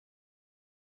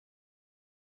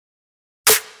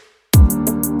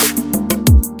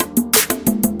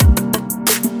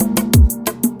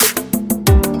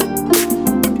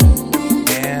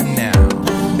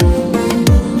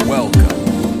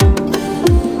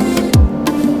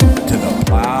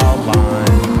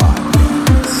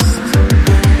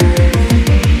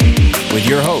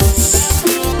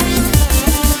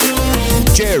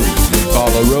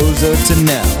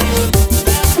Tennell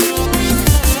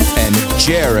and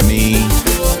Jeremy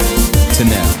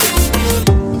Tennell.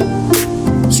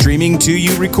 Streaming to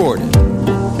you recorded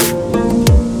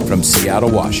from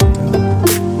Seattle, Washington.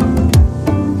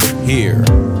 Here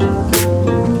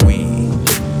we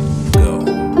go.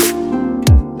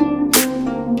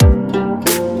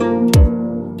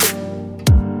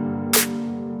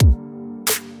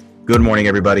 Good morning,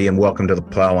 everybody, and welcome to the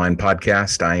Plowline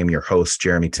podcast. I am your host,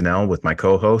 Jeremy Tennell, with my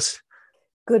co-host.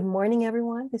 Good morning,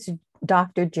 everyone. This is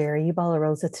Dr. Jerry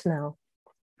Battalora Tennell.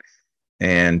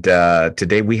 And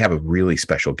today we have a really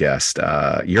special guest.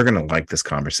 You're going to like this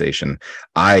conversation.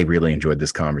 I really enjoyed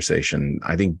this conversation.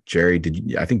 I think, Jerry,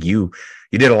 you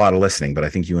did a lot of listening, but I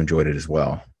think you enjoyed it as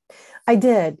well. I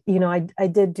did. I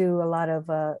did do a lot of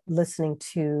listening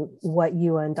to what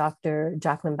you and Dr.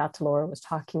 Jacqueline Battalora was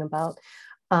talking about.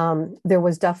 There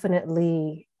was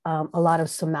definitely a lot of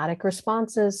somatic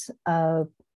responses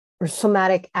or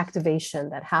somatic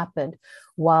activation that happened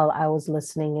while I was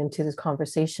listening into this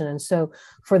conversation. And so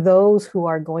for those who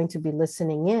are going to be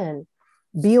listening in,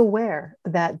 be aware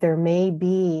that there may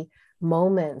be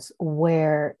moments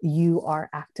where you are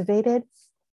activated.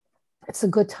 It's a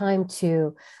good time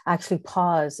to actually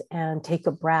pause and take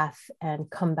a breath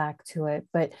and come back to it.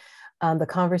 But the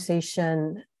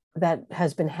conversation that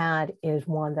has been had is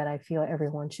one that I feel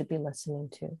everyone should be listening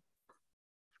to.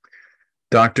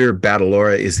 Dr.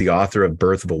 Battalora is the author of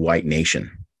Birth of a White Nation,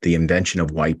 The Invention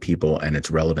of White People and Its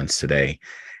Relevance Today.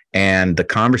 And the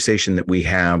conversation that we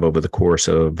have over the course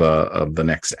of the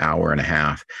next hour and a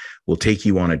half will take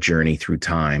you on a journey through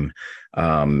time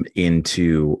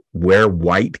into where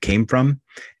white came from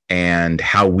and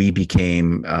how we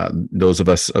became, those of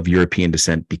us of European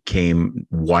descent became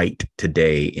white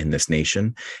today in this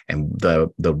nation, and the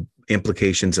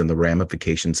implications and the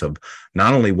ramifications of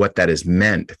not only what that has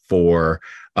meant for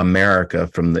America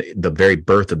from the very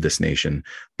birth of this nation,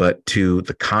 but to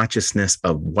the consciousness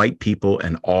of white people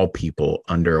and all people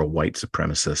under a white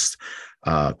supremacist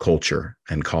culture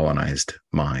and colonized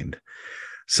mind.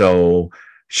 So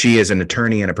she is an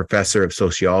attorney and a professor of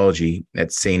sociology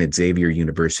at St. Xavier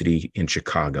University in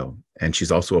Chicago, and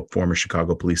she's also a former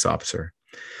Chicago police officer.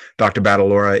 Dr.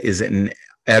 Battalora is an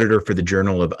editor for the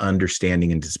Journal of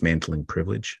Understanding and Dismantling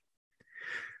Privilege.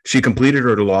 She completed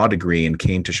her law degree and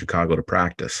came to Chicago to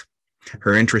practice.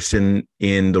 Her interest in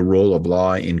the role of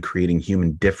law in creating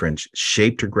human difference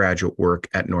shaped her graduate work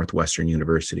at Northwestern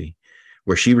University,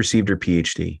 where she received her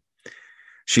PhD.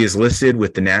 She is listed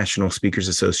with the National Speakers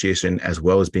Association as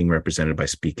well as being represented by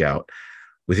Speak Out.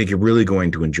 We think you're really going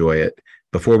to enjoy it.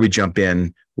 Before we jump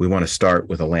in, we want to start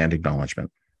with a land acknowledgement.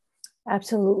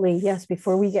 Absolutely. Yes.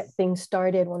 Before we get things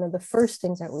started, one of the first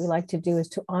things that we like to do is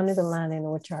to honor the land in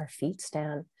which our feet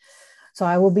stand. So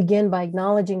I will begin by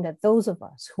acknowledging that those of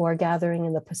us who are gathering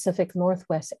in the Pacific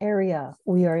Northwest area,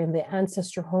 we are in the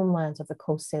ancestral homelands of the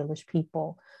Coast Salish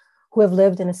people who have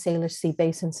lived in a Salish Sea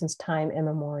basin since time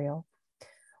immemorial.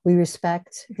 We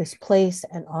respect this place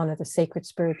and honor the sacred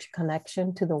spiritual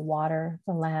connection to the water,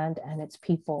 the land, and its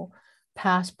people,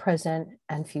 past, present,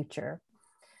 and future.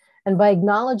 And by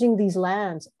acknowledging these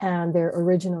lands and their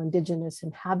original indigenous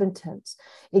inhabitants,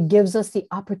 it gives us the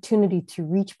opportunity to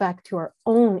reach back to our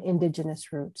own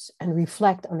indigenous roots and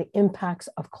reflect on the impacts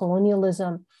of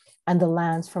colonialism and the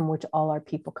lands from which all our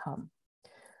people come.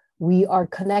 We are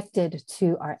connected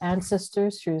to our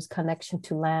ancestors through this connection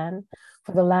to land,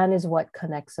 for the land is what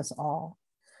connects us all.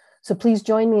 So please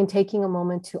join me in taking a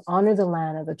moment to honor the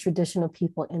land of the traditional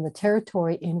people in the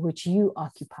territory in which you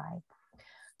occupy.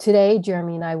 Today,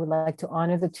 Jeremy and I would like to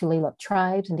honor the Tulalip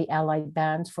tribes and the allied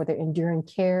bands for their enduring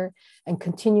care and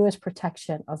continuous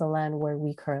protection of the land where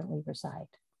we currently reside.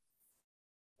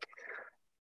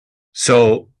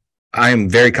 So I am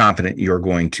very confident you're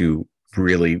going to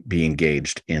really be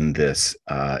engaged in this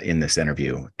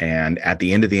interview. And at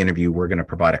the end of the interview, we're going to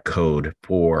provide a code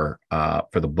for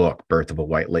the book "Birth of a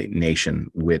White Nation,"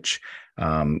 which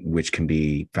can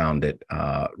be found at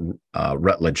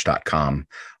Routledge.com,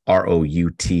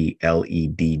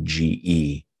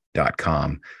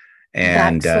 ROUTLEDGE.com,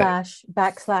 and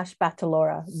backslash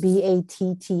Battalora,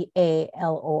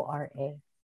 BATTALORA.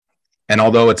 And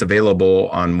although it's available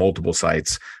on multiple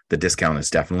sites, the discount is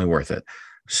definitely worth it.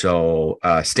 So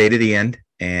stay to the end.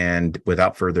 And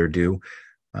without further ado,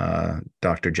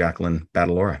 Dr. Jacqueline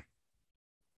Battalora.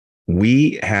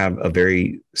 We have a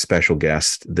very special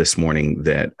guest this morning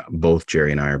that both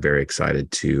Jerry and I are very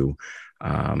excited to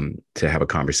have a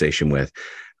conversation with.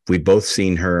 We've both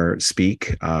seen her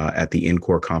speak at the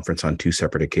INCORE conference on two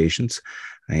separate occasions.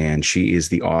 And she is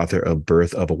the author of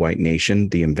Birth of a White Nation,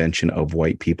 The Invention of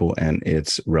White People and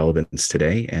Its Relevance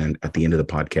Today. And at the end of the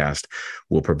podcast,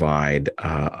 we'll provide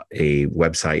a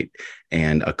website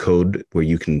and a code where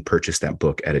you can purchase that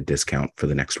book at a discount for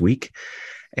the next week.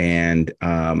 And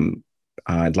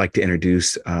I'd like to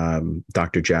introduce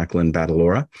Dr. Jacqueline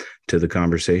Battalora to the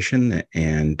conversation.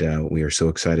 And we are so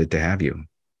excited to have you.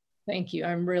 Thank you.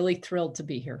 I'm really thrilled to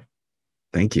be here.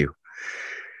 Thank you.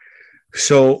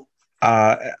 So,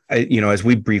 as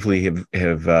we briefly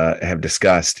have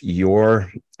discussed,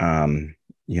 your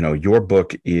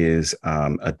book is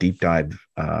a deep dive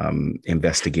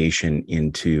investigation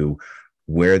into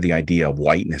where the idea of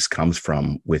whiteness comes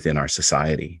from within our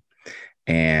society,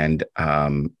 and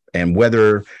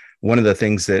whether one of the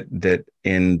things that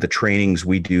in the trainings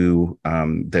we do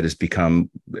that has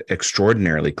become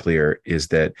extraordinarily clear is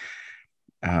that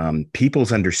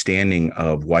people's understanding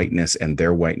of whiteness and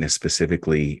their whiteness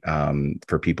specifically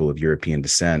for people of European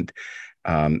descent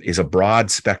is a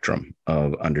broad spectrum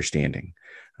of understanding.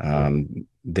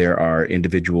 There are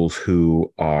individuals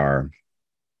who are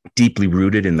deeply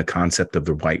rooted in the concept of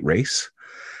the white race.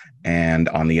 And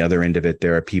on the other end of it,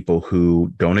 there are people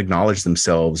who don't acknowledge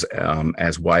themselves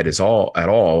as white at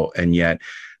all. And yet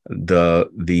the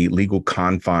legal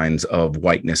confines of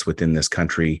whiteness within this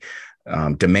country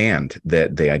demand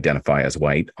that they identify as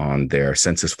white on their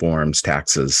census forms,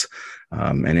 taxes,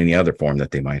 and any other form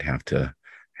that they might have to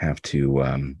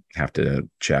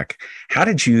check. How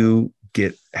did you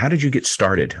get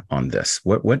started on this?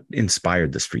 What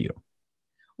inspired this for you?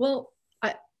 Well,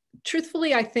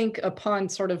 truthfully, I think upon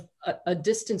sort of a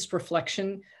distanced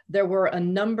reflection, there were a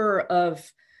number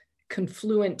of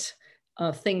confluent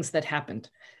things that happened.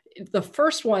 The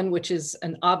first one, which is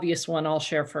an obvious one, I'll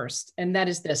share first. And that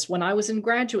is this. When I was in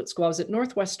graduate school, I was at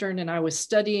Northwestern and I was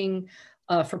studying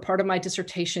for part of my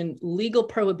dissertation, legal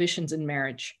prohibitions in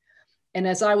marriage. And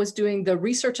as I was doing the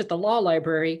research at the law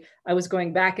library, I was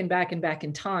going back and back and back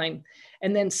in time.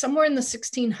 And then somewhere in the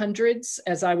 1600s,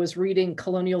 as I was reading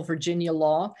colonial Virginia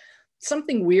law,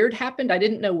 something weird happened. I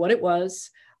didn't know what it was.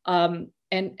 And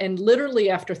literally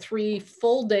after 3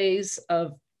 full days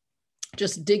of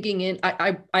just digging in,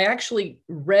 I actually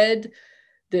read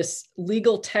this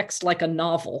legal text like a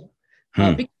novel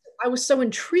because I was so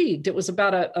intrigued. It was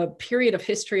about a period of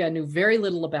history I knew very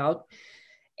little about.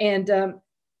 And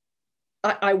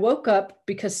I woke up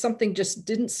because something just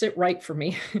didn't sit right for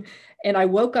me. And I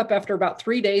woke up after about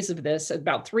 3 days of this, at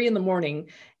about 3 a.m,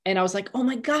 and I was like, oh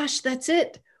my gosh, that's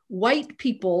it. White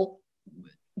people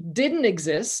didn't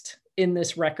exist in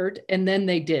this record, and then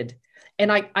they did.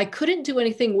 And I couldn't do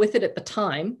anything with it at the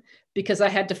time because I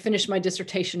had to finish my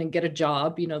dissertation and get a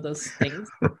job, those things.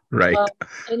 Right.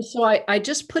 And so I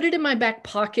just put it in my back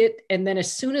pocket. And then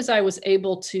as soon as I was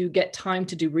able to get time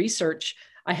to do research,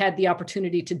 I had the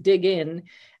opportunity to dig in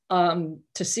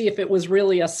to see if it was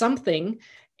really a something.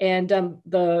 And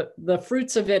the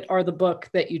fruits of it are the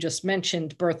book that you just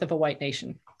mentioned, Birth of a White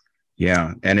Nation.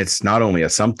 Yeah. And it's not only a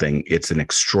something, it's an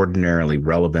extraordinarily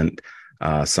relevant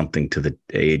something to the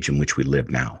age in which we live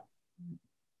now.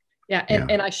 Yeah.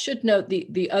 And I should note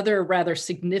the other rather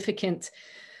significant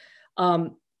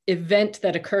event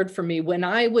that occurred for me when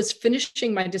I was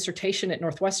finishing my dissertation at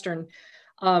Northwestern.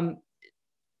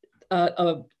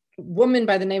 A woman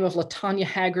by the name of LaTanya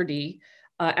Haggerty,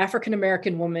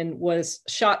 African-American woman, was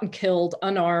shot and killed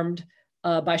unarmed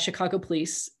by Chicago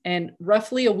police. And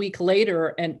roughly a week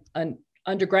later, an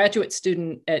undergraduate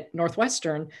student at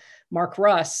Northwestern, Mark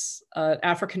Russ,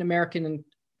 African-American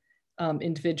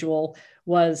individual,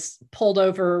 was pulled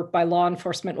over by law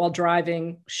enforcement while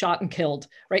driving, shot and killed,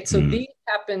 right? So these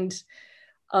happened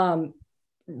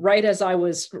right as I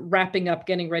was wrapping up,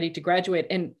 getting ready to graduate.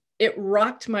 And it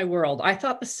rocked my world. I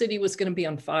thought the city was going to be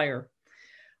on fire.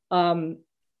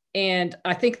 And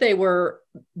I think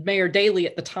Mayor Daley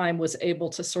at the time was able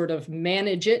to sort of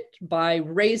manage it by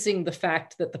raising the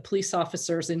fact that the police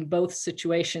officers in both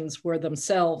situations were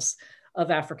themselves of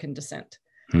African descent.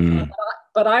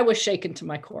 But I was shaken to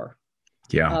my core.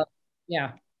 Yeah.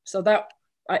 So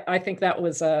I think that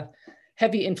was a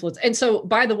heavy influence. And so,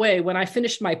 by the way, when I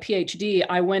finished my PhD,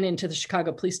 I went into the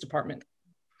Chicago Police Department.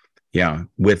 Yeah.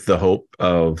 With the hope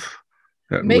of,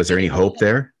 was there any hope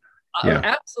there? Yeah.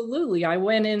 Absolutely. I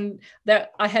went in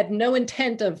that I had no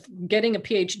intent of getting a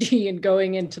PhD and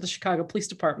going into the Chicago Police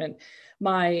Department.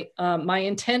 My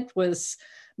hope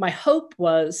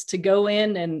was to go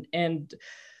in and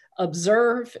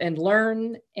observe and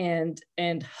learn and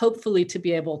hopefully to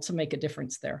be able to make a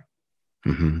difference there.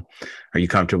 Mm-hmm. Are you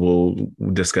comfortable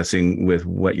discussing with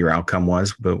what your outcome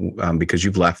was? But because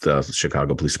you've left the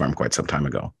Chicago Police Department quite some time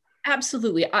ago.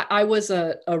 Absolutely. I was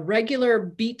a regular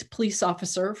beat police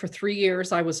officer for 3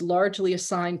 years. I was largely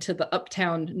assigned to the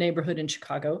Uptown neighborhood in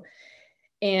Chicago.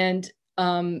 And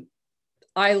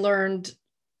I learned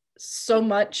so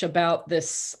much about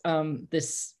this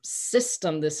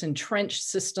system, this entrenched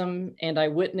system, and I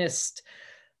witnessed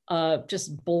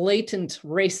just blatant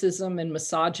racism and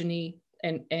misogyny,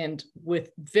 and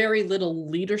with very little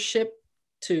leadership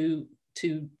to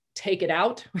take it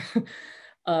out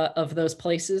of those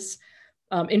places.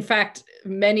 In fact,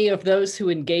 many of those who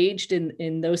engaged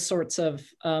in those sorts of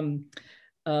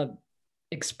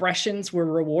expressions were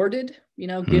rewarded,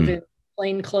 given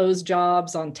plainclothes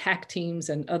jobs on TAC teams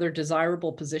and other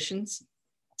desirable positions.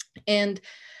 And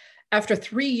after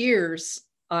 3 years,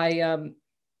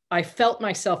 I felt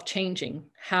myself changing.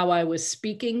 How I was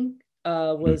speaking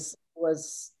was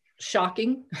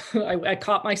shocking. I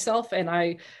caught myself, and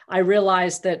I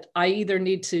realized that I either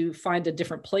need to find a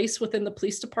different place within the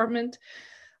police department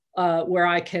where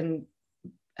I can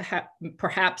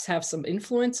perhaps have some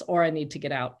influence, or I need to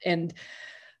get out. And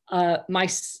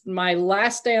my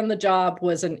last day on the job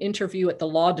was an interview at the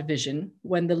law division,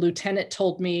 when the lieutenant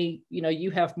told me, you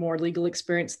have more legal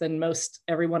experience than most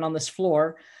everyone on this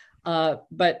floor,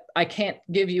 but I can't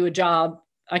give you a job.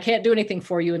 I can't do anything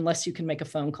for you unless you can make a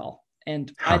phone call.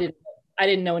 And I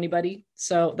didn't know anybody.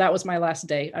 So that was my last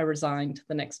day. I resigned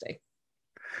the next day.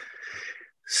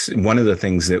 One of the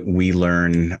things that we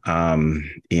learn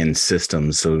in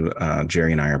systems, so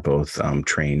Jerry and I are both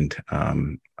trained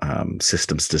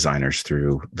systems designers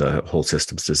through the whole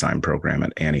systems design program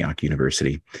at Antioch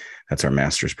University. That's our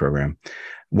master's program.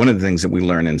 One of the things that we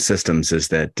learn in systems is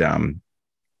that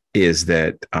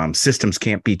systems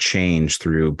can't be changed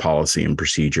through policy and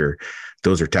procedure.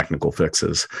 Those are technical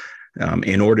fixes.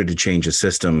 In order to change a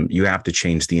system, you have to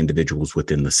change the individuals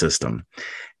within the system.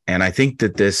 And I think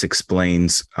that this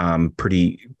explains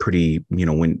pretty plainly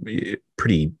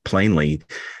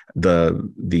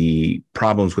the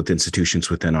problems with institutions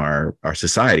within our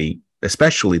society,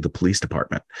 especially the police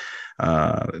department,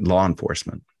 law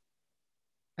enforcement.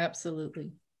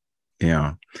 Absolutely.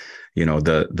 Yeah.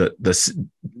 The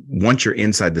once you're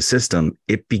inside the system,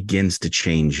 it begins to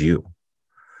change you.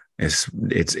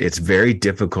 It's very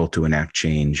difficult to enact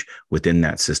change within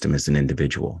that system as an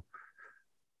individual.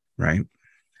 Right.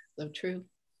 So true.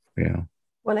 Yeah.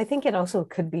 Well, I think it also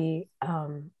could be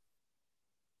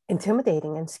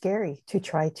intimidating and scary to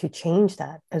try to change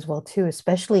that as well, too,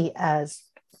 especially as,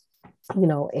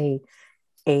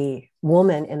 a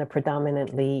woman in a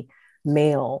predominantly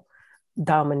male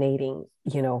dominating,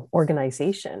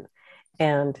 organization.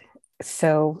 And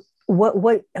so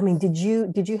did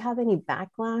you have any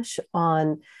backlash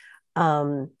on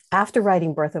after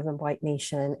writing Birth of the White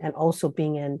Nation and also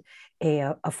being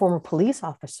a former police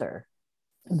officer?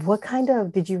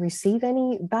 Did you receive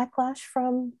any backlash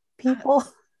from people?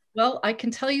 Well, I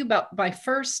can tell you about my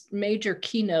first major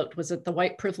keynote was at the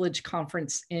White Privilege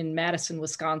Conference in Madison,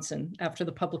 Wisconsin, after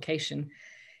the publication.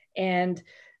 And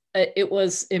it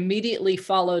was immediately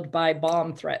followed by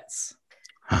bomb threats.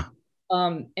 Huh.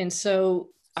 And so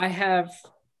I have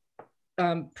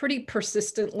pretty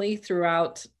persistently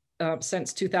throughout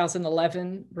since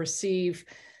 2011 receive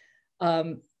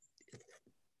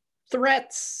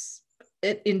threats.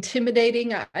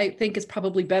 Intimidating, I think, is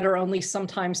probably better. Only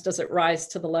sometimes does it rise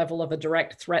to the level of a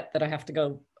direct threat that I have to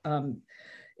go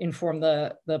inform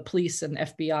the police and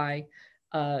FBI.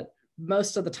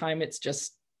 Most of the time, it's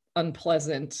just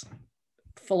unpleasant,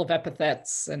 full of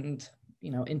epithets, and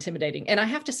intimidating. And I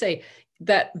have to say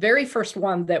that very first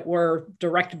one that were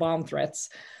direct bomb threats,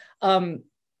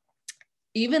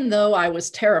 even though I was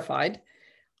terrified,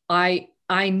 I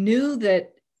knew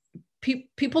that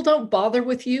people don't bother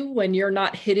with you when you're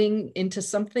not hitting into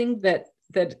something that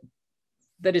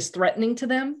is threatening to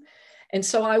them. And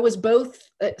so I was both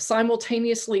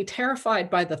simultaneously terrified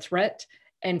by the threat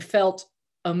and felt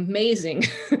amazing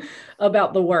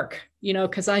about the work,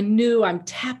 because I knew I'm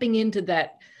tapping into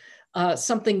that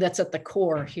something that's at the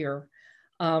core here.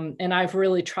 And I've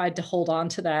really tried to hold on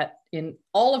to that in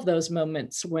all of those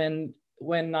moments when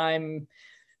I'm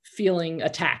feeling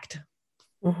attacked.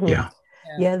 Mm-hmm. Yeah.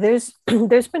 Yeah, there's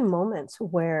been moments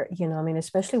where,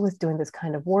 especially with doing this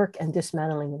kind of work and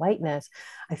dismantling whiteness,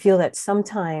 I feel that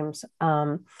sometimes,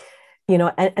 and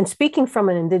speaking from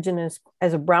an Indigenous,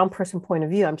 as a brown person point of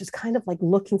view, I'm just kind of like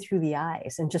looking through the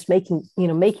eyes and just making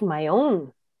my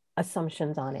own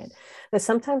assumptions on it. That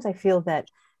sometimes I feel that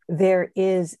there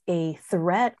is a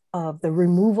threat of the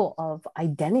removal of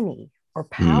identity or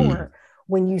power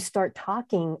when you start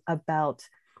talking about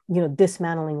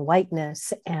dismantling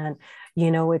whiteness. And,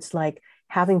 it's like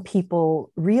having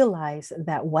people realize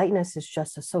that whiteness is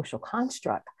just a social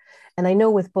construct, And I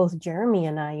know with both Jeremy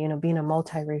and I, being a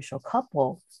multiracial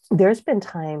couple, there's been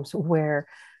times where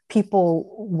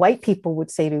white people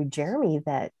would say to Jeremy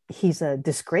that he's a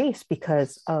disgrace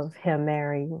because of him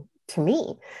marrying to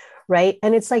me, right?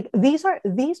 And it's like these are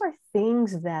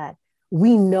things that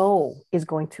we know is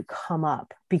going to come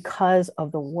up because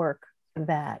of the work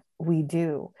that we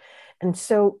do. And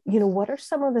so, what are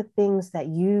some of the things that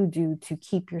you do to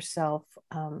keep yourself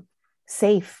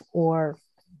safe or,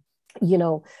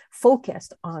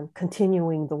 focused on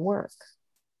continuing the work?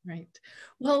 Right.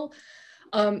 Well,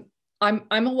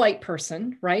 I'm a white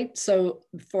person, right? So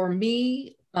for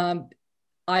me,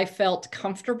 I felt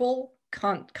comfortable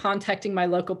contacting my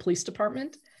local police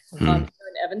department here in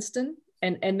Evanston,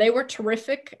 and they were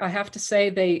terrific. I have to say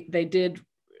they did,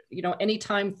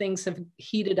 anytime things have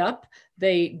heated up,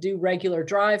 they do regular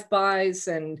drive-bys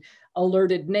and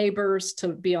alerted neighbors to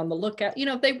be on the lookout.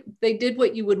 They did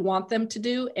what you would want them to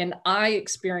do, and I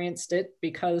experienced it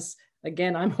because,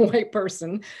 again, I'm a white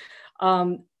person.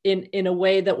 In a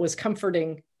way that was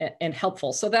comforting and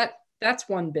helpful. So that's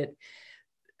one bit.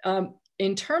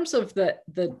 In terms of the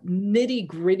nitty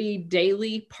gritty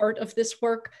daily part of this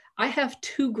work, I have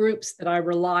two groups that I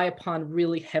rely upon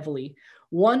really heavily.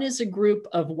 One is a group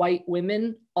of white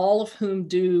women, all of whom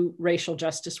do racial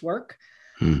justice work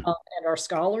and are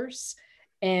scholars.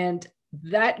 And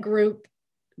that group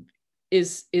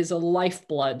is a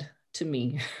lifeblood to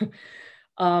me.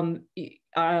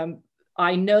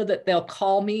 I know that they'll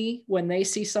call me when they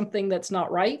see something that's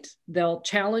not right. They'll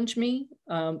challenge me.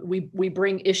 We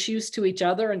bring issues to each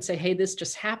other and say, hey, this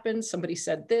just happened. Somebody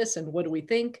said this, and what do we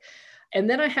think? And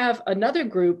then I have another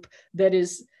group that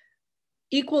is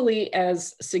equally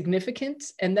as significant,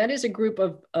 and that is a group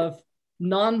of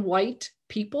non-white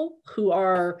people who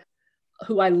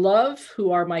I love,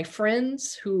 who are my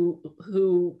friends,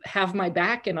 who have my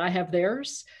back and I have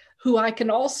theirs, who I can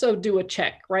also do a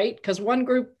check, right? Because one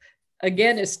group,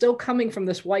 again, is still coming from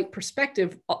this white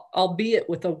perspective, albeit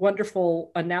with a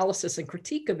wonderful analysis and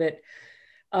critique of it.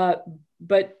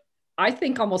 But I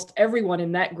think almost everyone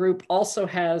in that group also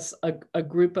has a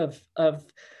group of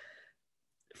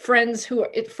friends who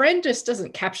friend just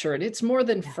doesn't capture it. It's more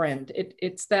than friend.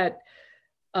 It's that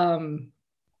comadre,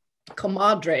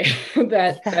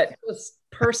 that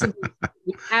person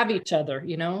we have each other,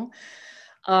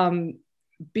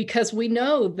 because we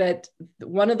know that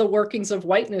one of the workings of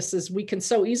whiteness is we can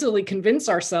so easily convince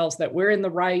ourselves that we're in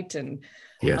the right. And,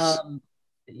 yes.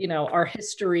 Our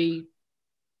history,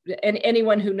 and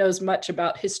anyone who knows much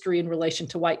about history in relation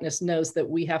to whiteness knows that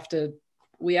we have to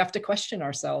question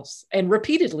ourselves, and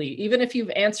repeatedly. Even if you've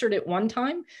answered it one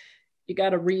time, you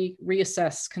got to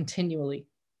reassess continually.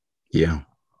 Yeah,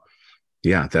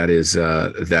 that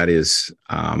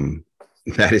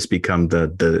has become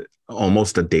the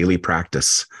almost a daily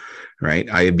practice, right?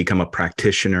 I have become a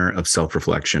practitioner of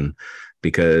self-reflection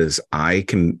because I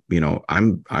can,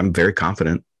 I'm very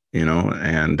confident,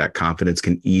 and that confidence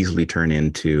can easily turn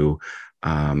into,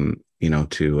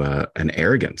 to an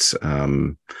arrogance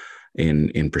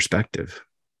in perspective.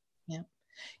 Yeah.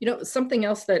 Something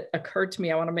else that occurred to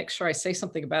me, I want to make sure I say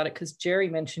something about it because Jerry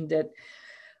mentioned it.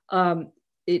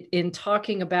 In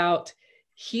talking about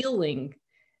healing,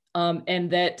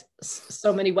 and that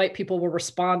so many white people were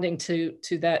responding to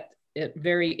that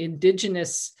very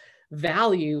indigenous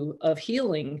value of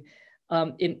healing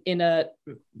in a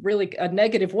really a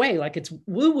negative way. Like it's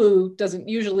woo-woo doesn't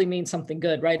usually mean something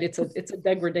good, right? It's a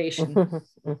degradation.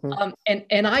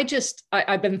 And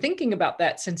I've been thinking about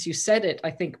that since you said it,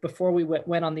 I think before we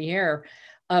went on the air,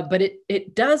 but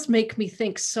it does make me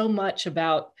think so much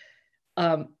about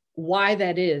why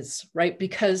that is, right?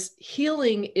 Because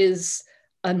healing is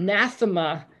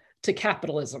anathema to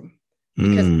capitalism,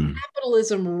 because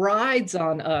capitalism rides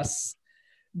on us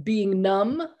being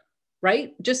numb,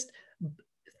 right? Just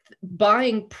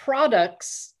buying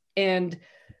products, and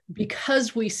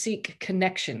because we seek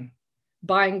connection,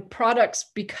 buying products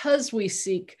because we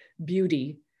seek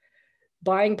beauty,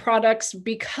 buying products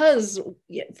because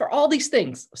for all these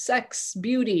things, sex,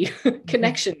 beauty,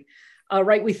 connection,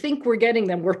 right? We think we're getting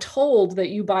them. We're told that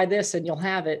you buy this and you'll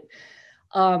have it.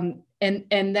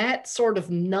 And that sort of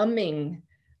numbing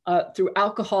through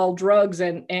alcohol, drugs,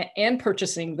 and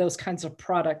purchasing those kinds of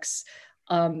products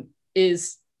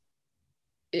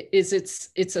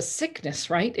it's a sickness,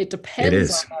 right? It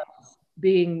depends on us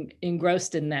being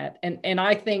engrossed in that. And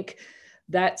I think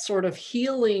that sort of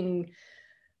healing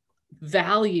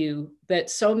value that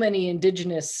so many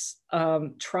indigenous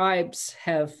tribes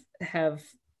have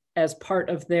as part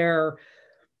of their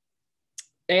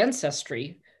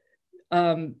ancestry,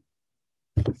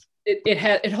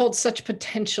 it holds such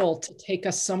potential to take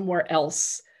us somewhere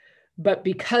else But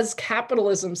because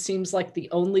capitalism seems like the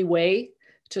only way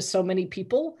to so many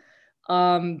people,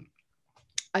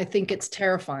 I think it's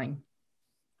terrifying.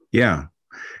 Yeah.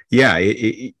 Yeah.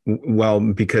 Well,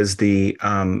 because you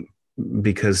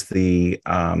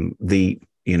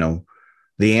know,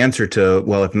 the answer to,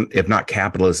 well, if not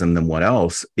capitalism, then what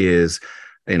else is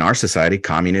in our society,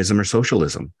 communism or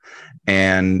socialism?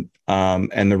 And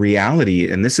the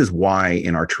reality, and this is why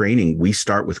in our training we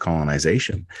start with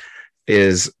colonization,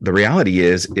 is the reality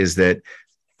is that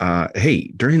hey,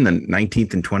 during the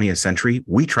 19th and 20th century,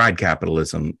 we tried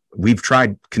capitalism.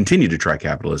 Continue to try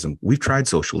capitalism. We've tried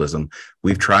socialism.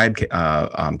 We've tried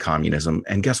communism.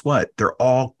 And guess what? They're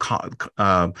all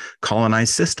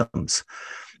colonized systems.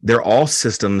 They're all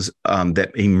systems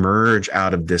that emerge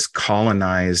out of this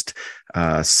colonized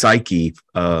psyche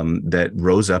that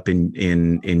rose up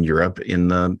in Europe in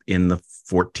the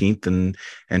 14th and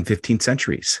 15th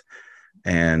centuries.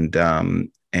 And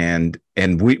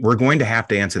we're going to have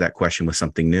to answer that question with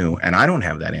something new. And I don't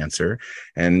have that answer.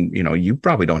 And, you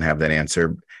probably don't have that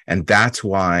answer. And that's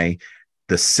why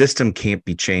the system can't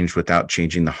be changed without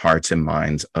changing the hearts and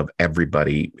minds of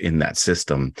everybody in that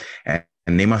system.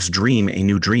 And they must dream a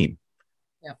new dream.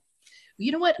 Yeah.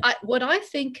 You know what? I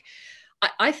think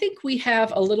we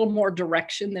have a little more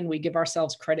direction than we give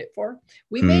ourselves credit for.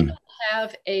 We may not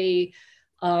have a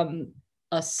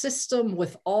system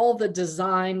with all the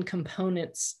design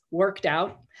components worked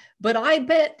out, but I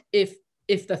bet if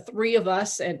the three of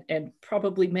us and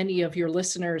probably many of your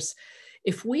listeners,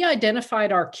 if we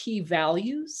identified our key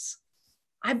values,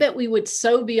 I bet we would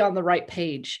so be on the right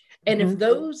page. And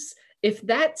if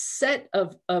that set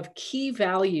of key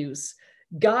values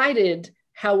guided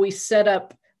how we set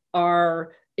up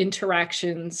our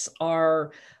interactions,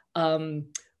 our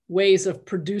ways of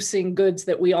producing goods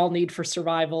that we all need for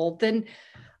survival, then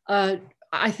I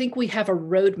think we have a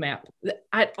roadmap.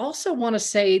 I also want to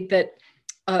say that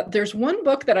there's one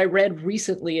book that I read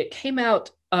recently. It came out,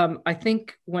 I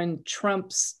think, during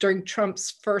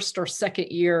Trump's first or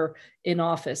second year in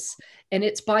office, and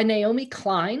it's by Naomi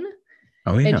Klein.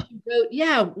 Oh, yeah. And she wrote,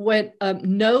 when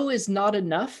no is not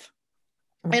enough.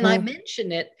 Mm-hmm. And I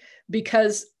mention it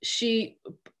because the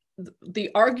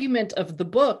argument of the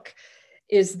book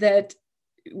is that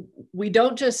we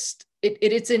don't just,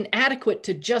 it's inadequate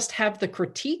to just have the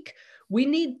critique. We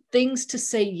need things to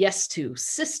say yes to,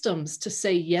 systems to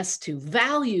say yes to,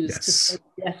 values to say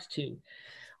yes to,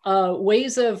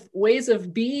 ways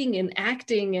of being and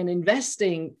acting and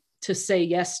investing to say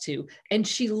yes to. And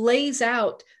she lays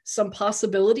out some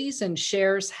possibilities and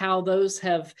shares how those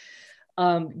have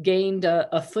gained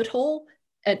a foothold,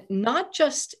 and not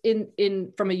just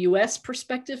in from a US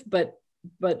perspective, but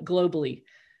globally.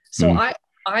 So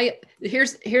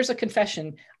here's a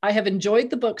confession. I have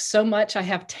enjoyed the book so much. I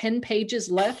have 10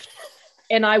 pages left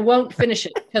and I won't finish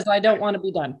it because I don't want to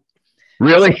be done.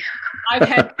 Really? So I've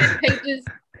had 10 pages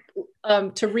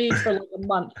to read for like a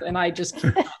month and I just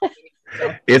keep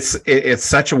so. It's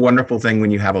such a wonderful thing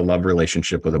when you have a love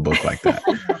relationship with a book like that.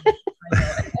 I know.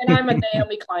 And I'm a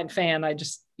Naomi Klein fan. I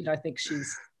just, I think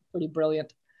she's pretty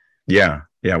brilliant. Yeah.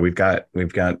 We've got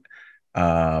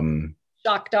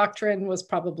Shock Doctrine was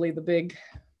probably the big.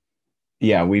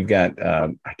 Yeah, we've got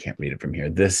I can't read it from here.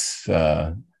 This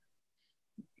we've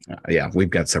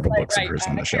got several books of hers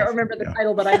on the shelf. I can't remember the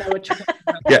title, but I know what you're talking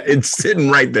about. Yeah, it's sitting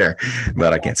right there,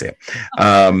 but I can't say it.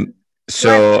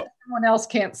 So someone else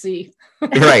can't see.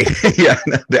 Right. Yeah.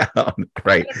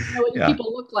 Right. I don't know what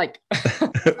people look like.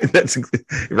 That's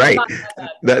right.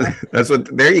 That's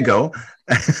what. There you go.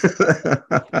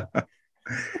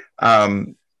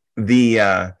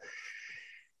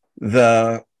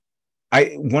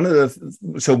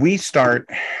 So we start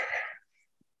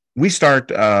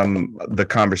the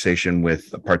conversation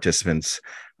with participants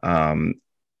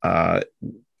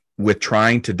with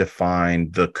trying to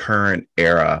define the current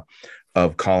era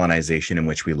of colonization in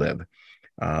which we live,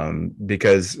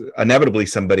 because inevitably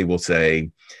somebody will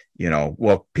say,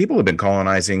 well, people have been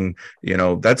colonizing,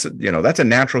 that's a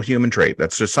natural human trait.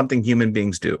 That's just something human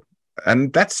beings do.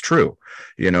 And that's true.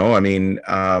 When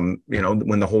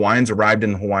the Hawaiians arrived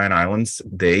in the Hawaiian Islands,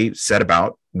 they set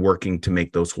about working to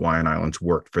make those Hawaiian Islands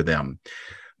work for them,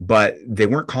 but they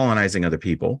weren't colonizing other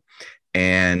people.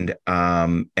 And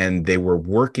they were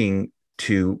working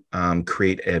to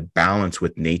create a balance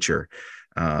with nature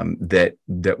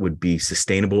that would be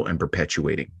sustainable and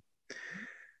perpetuating.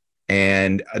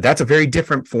 And that's a very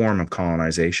different form of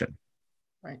colonization.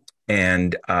 Right.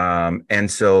 And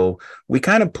so we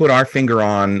kind of put our finger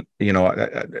on,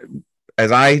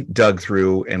 as I dug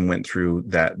through and went through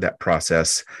that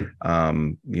process,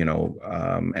 and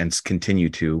continue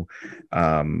to,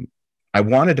 I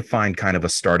wanted to find kind of a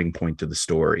starting point to the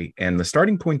story. And the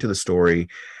starting point to the story,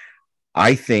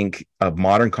 I think, of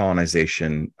modern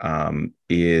colonization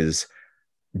is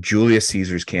Julius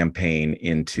Caesar's campaign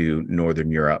into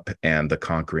Northern Europe and the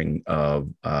conquering of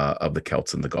the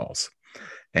Celts and the Gauls,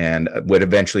 and what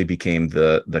eventually became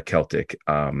the Celtic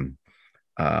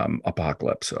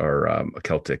apocalypse, or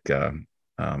Celtic.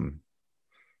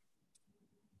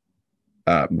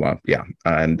 Well, yeah,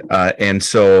 and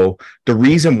so the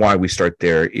reason why we start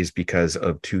there is because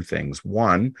of two things.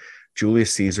 One,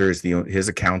 Julius Caesar is his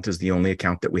account is the only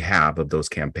account that we have of those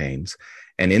campaigns.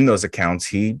 And in those accounts,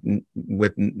 he,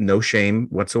 with no shame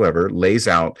whatsoever, lays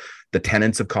out the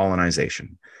tenets of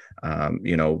colonization.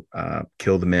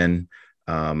 Kill the men,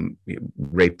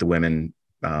 rape the women,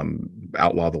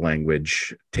 outlaw the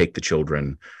language, take the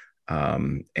children,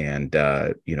 and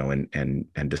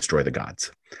destroy the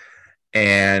gods.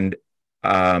 And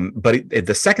but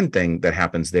the second thing that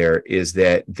happens there is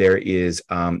that there is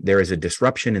a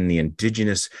disruption in the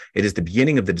indigenous. It is the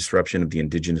beginning of the disruption of the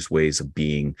indigenous ways of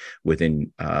being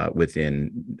within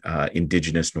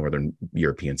indigenous Northern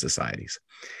European societies,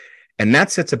 and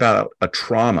that sets about a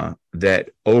trauma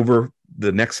that over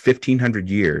the next 1,500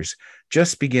 years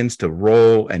just begins to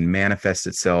roll and manifest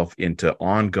itself into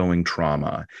ongoing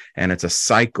trauma, and it's a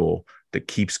cycle that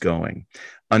keeps going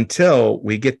until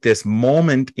we get this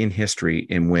moment in history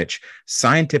in which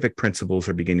scientific principles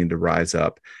are beginning to rise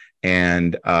up,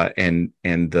 and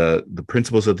the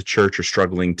principles of the church are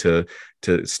struggling to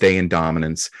stay in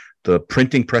dominance. The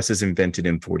printing press is invented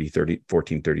in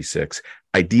 1436.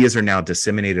 Ideas are now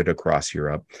disseminated across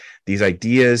Europe. These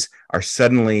ideas are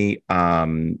suddenly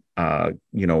put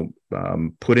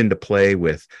into play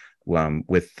with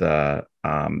the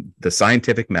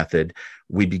scientific method.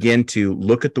 We begin to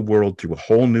look at the world through a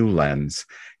whole new lens,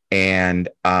 and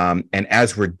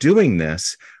as we're doing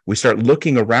this, we start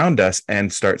looking around us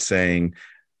and start saying,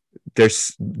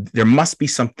 there must be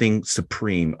something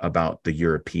supreme about the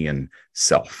European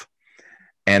self,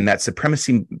 and that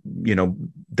supremacy,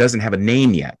 doesn't have a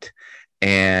name yet.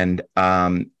 And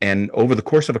over the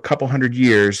course of a couple hundred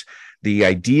years, the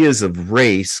ideas of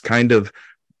race kind of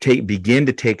begin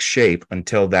to take shape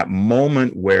until that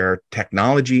moment where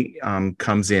technology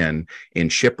comes in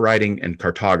shipwriting and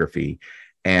cartography,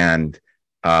 and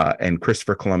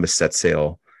Christopher Columbus sets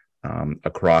sail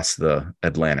across the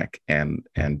Atlantic and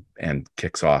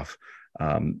kicks off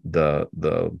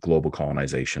the global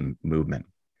colonization movement.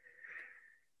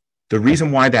 The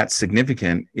reason why that's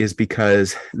significant is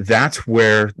because that's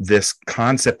where this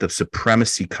concept of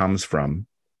supremacy comes from,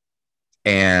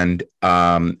 and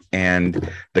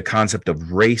the concept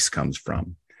of race comes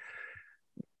from.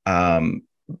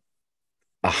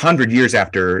 100 years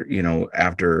after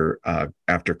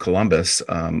Columbus,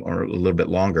 or a little bit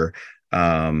longer,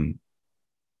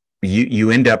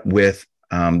 you end up with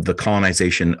the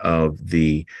colonization of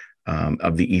the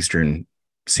eastern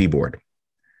seaboard,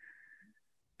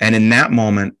 and in that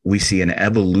moment we see an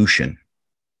evolution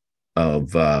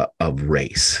of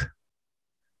race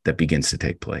that begins to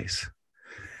take place.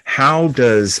 How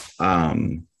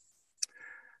can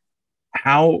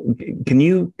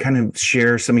you kind of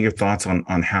share some of your thoughts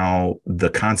on how the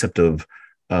concept of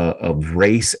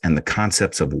race and the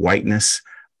concepts of whiteness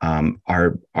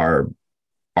are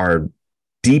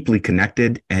deeply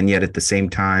connected, and yet at the same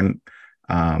time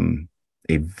a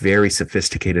very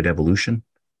sophisticated evolution?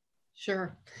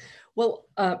 Sure. Well,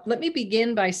 let me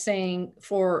begin by saying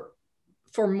for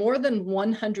more than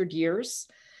 100 years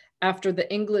after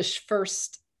the English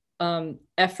first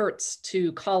efforts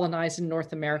to colonize in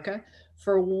North America,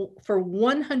 for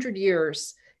 100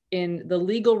 years in the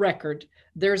legal record,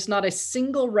 there's not a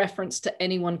single reference to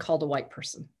anyone called a white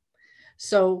person.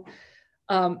 So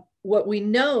what we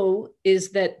know is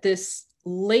that this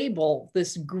label,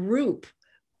 this group,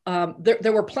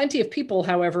 there were plenty of people,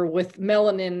 however, with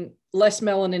less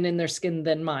melanin in their skin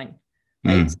than mine,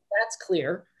 right? So that's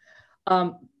clear.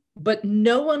 But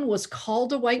no one was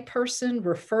called a white person,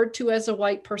 referred to as a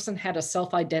white person, had a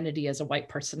self-identity as a white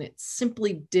person. It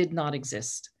simply did not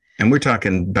exist. And we're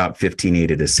talking about 1580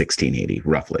 to 1680,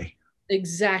 roughly.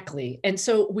 Exactly. And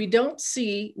so we don't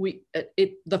see,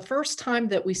 the first time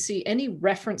that we see any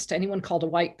reference to anyone called a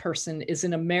white person is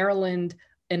in an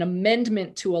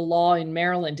amendment to a law in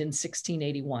Maryland in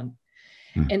 1681.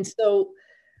 And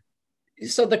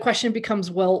so the question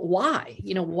becomes, well, why?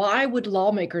 Why would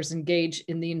lawmakers engage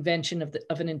in the invention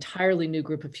of an entirely new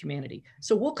group of humanity?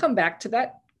 So we'll come back to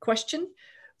that question,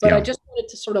 but I just wanted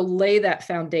to sort of lay that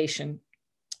foundation.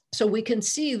 So we can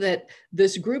see that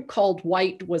this group called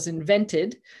white was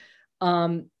invented,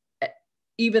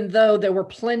 even though there were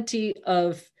plenty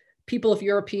of people of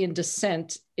European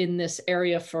descent in this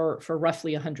area for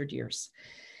roughly 100 years.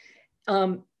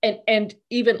 And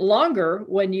even longer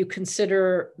when you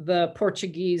consider the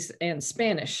Portuguese and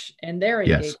Spanish and their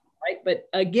engagement, right? But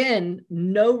again,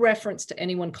 no reference to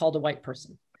anyone called a white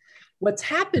person. What's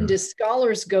happened is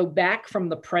scholars go back from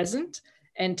the present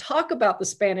and talk about the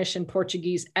Spanish and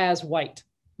Portuguese as white.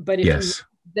 But if you look at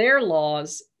their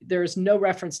laws, there's no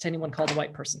reference to anyone called a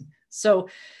white person. So,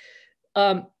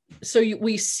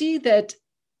 we see that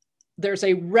there's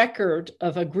a record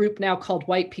of a group now called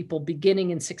white people beginning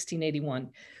in 1681.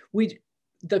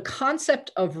 The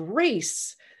concept of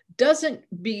race doesn't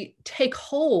take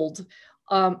hold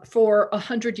for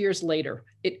 100 years later.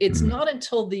 It's not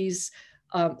until these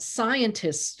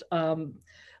scientists,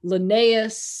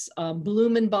 Linnaeus,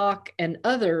 Blumenbach, and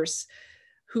others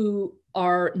who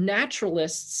are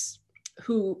naturalists,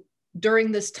 who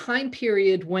during this time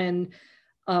period when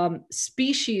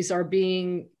species are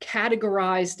being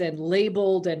categorized and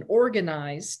labeled and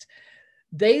organized,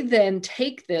 they then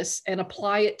take this and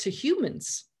apply it to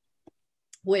humans,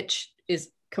 which is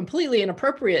completely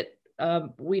inappropriate,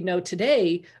 we know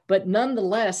today, but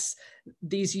nonetheless,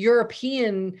 these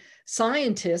European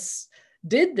scientists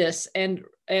did this, and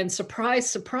surprise,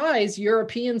 surprise,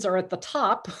 Europeans are at the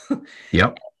top.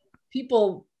 Yep.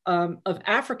 People of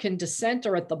African descent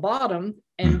are at the bottom,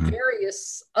 and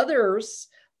various others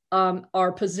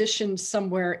are positioned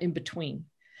somewhere in between.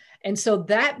 And so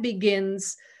that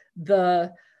begins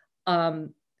the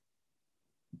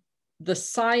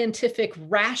scientific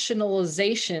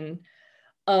rationalization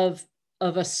of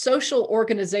a social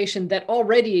organization that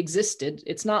already existed.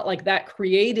 It's not like that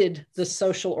created the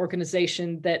social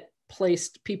organization that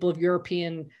placed people of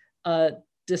European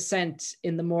descent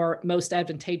in the most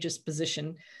advantageous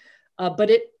position,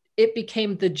 but it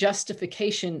became the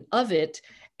justification of it.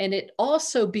 And it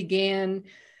also began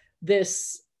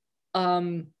this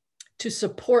to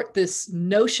support this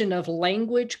notion of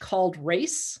language called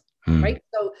race, right?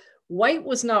 So white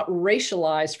was not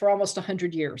racialized for almost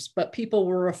 100 years, but people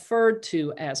were referred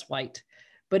to as white.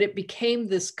 But it became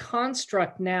this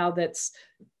construct now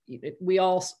we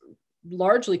all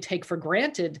largely take for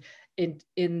granted in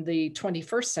the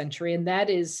 21st century. And that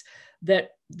is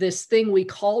that this thing we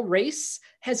call race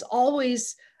has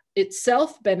always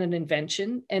itself been an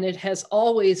invention, and it has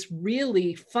always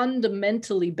really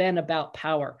fundamentally been about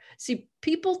power. See,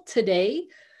 people today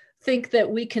think that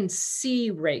we can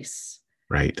see race.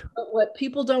 Right. But what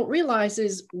people don't realize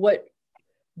is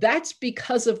that's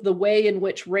because of the way in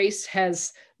which race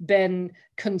has been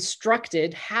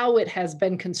constructed, how it has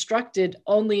been constructed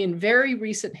only in very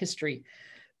recent history.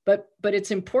 But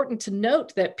it's important to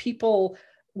note that people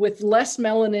with less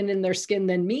melanin in their skin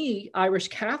than me, Irish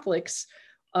Catholics,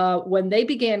 when they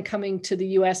began coming to the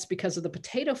US because of the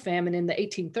potato famine in the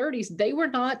 1830s, they were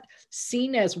not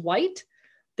seen as white.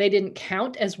 They didn't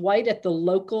count as white at the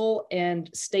local and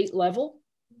state level.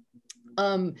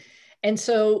 And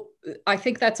so I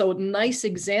think that's a nice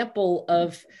example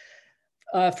of,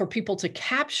 for people to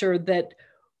capture that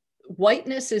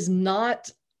whiteness is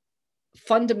not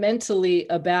fundamentally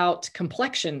about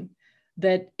complexion,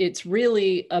 that it's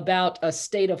really about a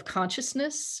state of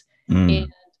consciousness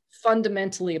and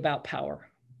fundamentally about power.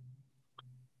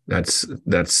 That's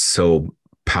so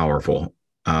powerful,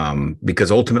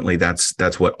 because ultimately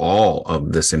that's what all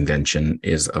of this invention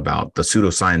is about. The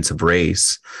pseudoscience of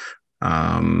race,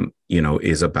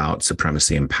 is about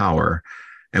supremacy and power.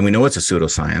 And we know it's a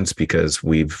pseudoscience because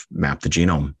we've mapped the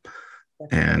genome.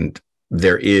 And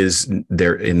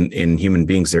in human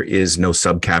beings, there is no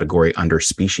subcategory under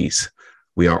species.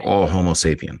 We are all Homo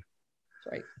sapien.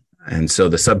 Right. And so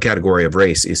the subcategory of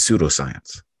race is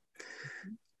pseudoscience.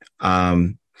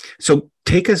 So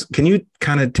can you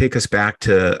kind of take us back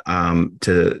to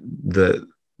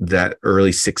that early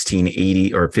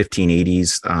 1680 or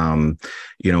 1580s?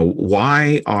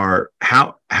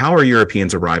 How are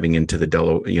Europeans arriving into the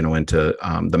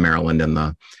the Maryland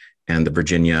and the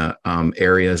Virginia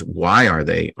areas? Why are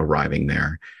they arriving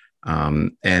there?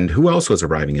 And who else was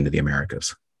arriving into the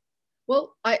Americas?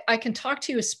 Well, I can talk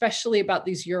to you especially about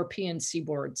these European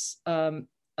seaboards,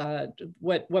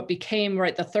 what became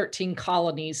the 13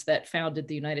 colonies that founded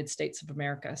the United States of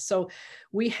America. So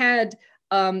we had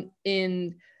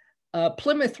in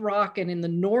Plymouth Rock and in the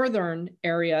northern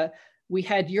area, we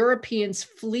had Europeans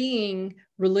fleeing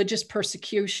religious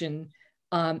persecution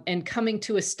and coming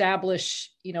to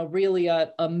establish, really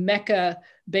a Mecca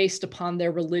based upon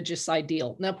their religious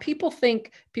ideal. Now, people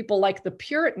like the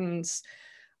Puritans,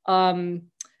 and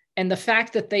the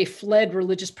fact that they fled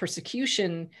religious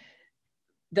persecution,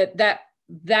 that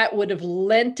that would have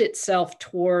lent itself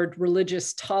toward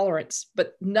religious tolerance,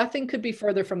 but nothing could be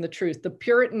further from the truth. The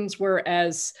Puritans were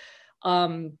as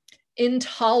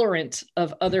intolerant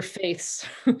of other faiths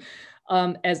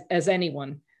as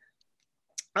anyone.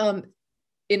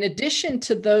 In addition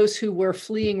to those who were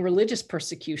fleeing religious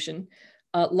persecution,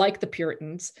 like the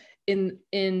Puritans,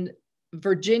 in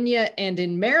Virginia and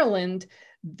in Maryland,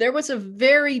 there was a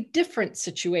very different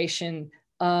situation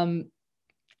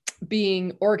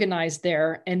being organized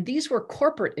there, and these were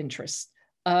corporate interests.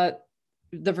 The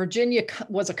Virginia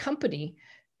was a company,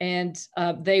 and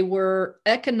they were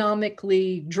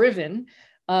economically driven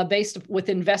based with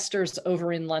investors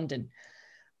over in London.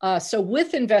 So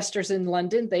with investors in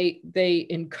London, they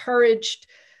encouraged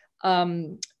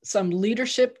some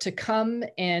leadership to come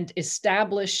and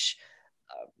establish.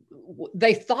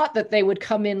 They thought that they would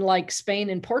come in like Spain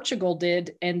and Portugal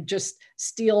did and just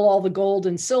steal all the gold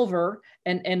and silver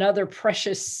and other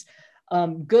precious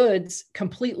goods,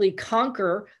 completely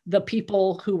conquer the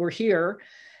people who were here.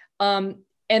 And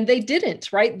they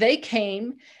didn't, right? They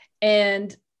came,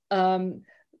 and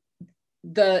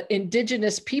the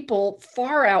indigenous people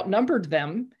far outnumbered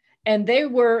them. And they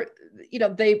were,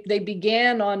 they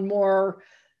began on more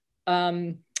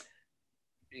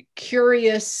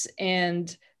curious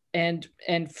and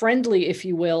friendly, if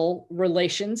you will,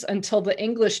 relations, until the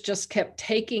English just kept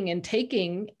taking and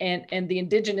taking, and the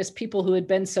indigenous people who had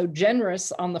been so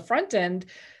generous on the front end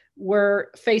were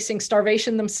facing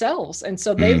starvation themselves. And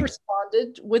so they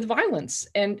responded with violence,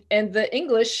 and the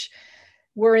English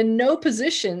were in no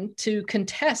position to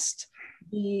contest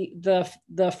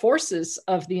the forces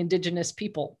of the indigenous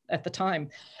people at the time.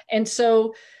 And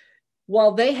so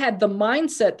while they had the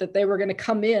mindset that they were going to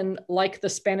come in like the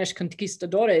Spanish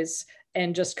conquistadores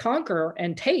and just conquer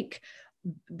and take,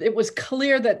 it was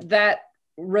clear that that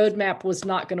roadmap was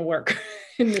not going to work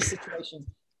in this situation.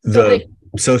 The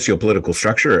socio-political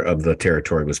structure of the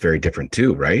territory was very different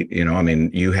too, right?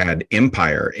 You had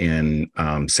empire in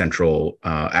central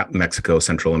Mexico,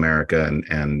 Central America,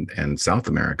 and South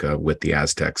America with the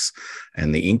Aztecs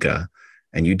and the Inca,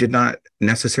 and you did not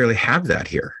necessarily have that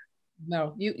here.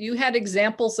 No, you had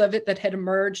examples of it that had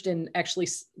emerged in actually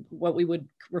what we would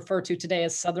refer to today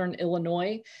as Southern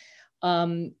Illinois,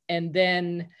 and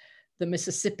then the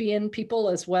Mississippian people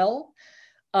as well.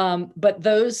 But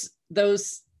those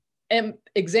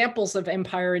examples of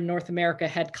empire in North America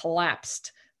had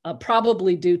collapsed,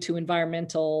 probably due to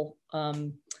environmental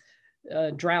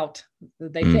drought.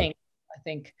 They think, I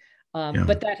think,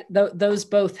 but those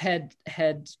both had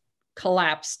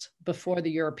collapsed before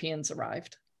the Europeans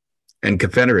arrived. And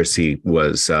Confederacy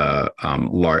was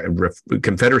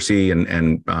Confederacy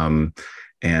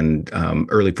and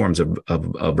early forms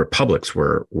of republics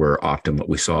were often what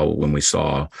we saw when we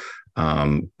saw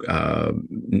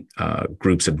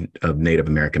groups of Native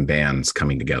American bands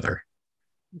coming together.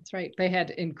 That's right. They had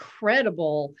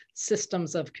incredible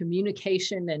systems of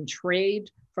communication and trade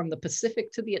from the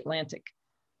Pacific to the Atlantic.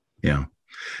 Yeah.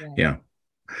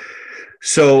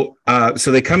 So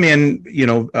they come in,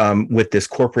 with this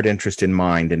corporate interest in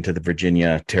mind into the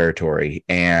Virginia territory,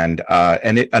 and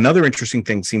another interesting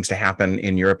thing seems to happen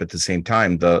in Europe at the same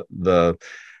time.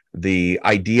 The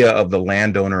idea of the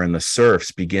landowner and the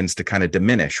serfs begins to kind of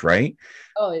diminish, right?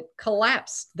 Oh, it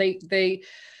collapsed. They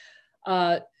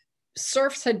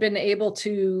serfs had been able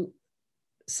to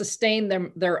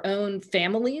sustain their own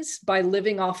families by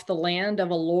living off the land of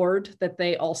a lord that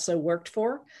they also worked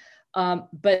for.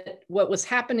 But what was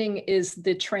happening is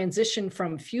the transition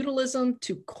from feudalism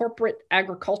to corporate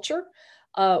agriculture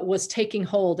was taking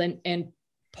hold. And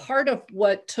part of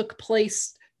what took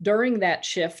place during that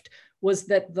shift was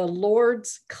that the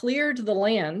lords cleared the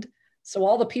land. So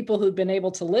all the people who'd been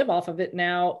able to live off of it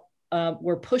now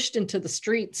were pushed into the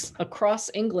streets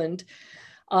across England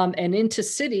and into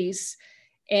cities.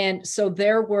 And so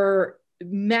there were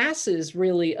masses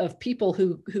really of people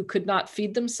who could not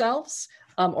feed themselves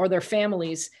or their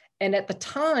families. And at the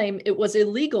time, it was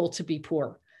illegal to be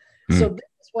poor. So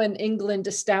that's when England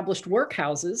established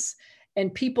workhouses,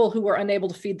 and people who were unable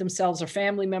to feed themselves or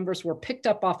family members were picked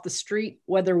up off the street,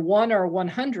 whether 1 or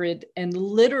 100, and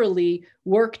literally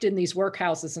worked in these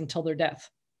workhouses until their death.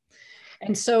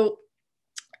 And so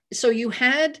you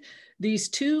had these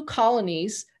two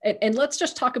colonies, and let's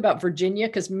just talk about Virginia,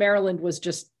 because Maryland was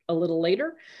just a little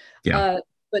later. Yeah.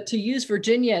 But to use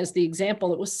Virginia as the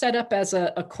example, it was set up as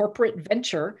a corporate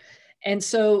venture. And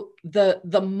so the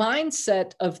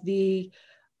mindset of the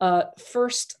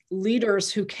first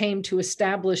leaders who came to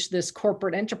establish this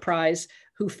corporate enterprise,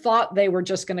 who thought they were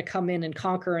just going to come in and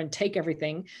conquer and take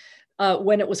everything,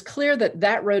 when it was clear that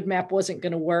that roadmap wasn't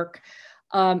going to work,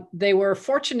 they were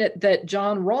fortunate that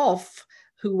John Rolfe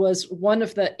who was one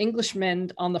of the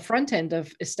Englishmen on the front end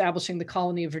of establishing the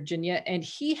colony of Virginia. And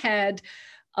he had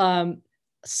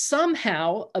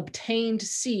somehow obtained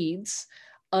seeds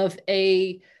of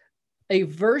a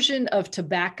version of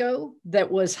tobacco that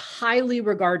was highly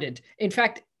regarded. In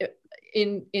fact,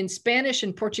 in Spanish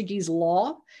and Portuguese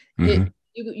law,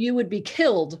 you would be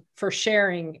killed for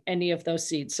sharing any of those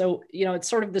seeds. So, it's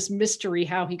sort of this mystery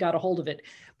how he got a hold of it.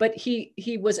 But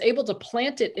he was able to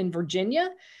plant it in Virginia,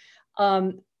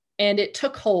 and it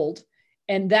took hold.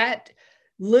 And that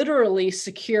literally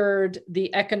secured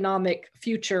the economic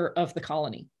future of the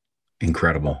colony.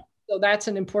 Incredible. So that's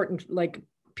an important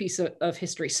piece of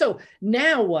history. So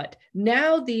now what?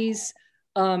 Now these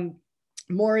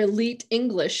more elite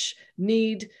English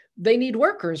need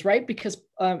workers, right? Because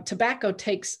tobacco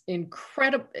takes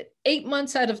incredible 8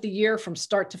 months out of the year from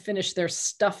start to finish. There's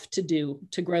stuff to do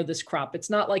to grow this crop. It's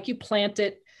not like you plant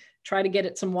it, try to get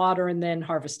it some water, and then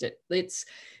harvest it. It's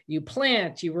you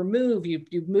plant, you remove, you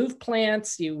move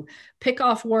plants, you pick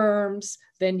off worms,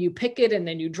 then you pick it, and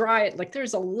then you dry it.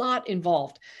 There's a lot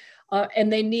involved.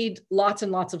 And they need lots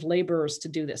and lots of laborers to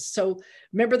do this. So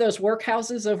remember those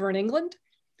workhouses over in England?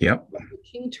 Yep.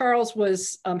 King Charles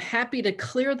was happy to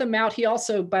clear them out. He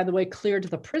also, by the way, cleared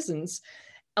the prisons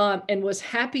and was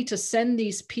happy to send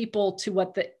these people to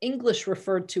what the English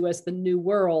referred to as the New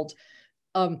World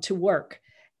to work.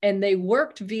 And they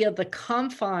worked via the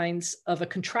confines of a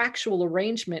contractual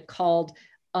arrangement called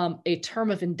a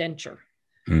term of indenture.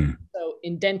 So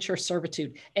indenture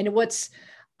servitude. And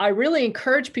I really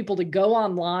encourage people to go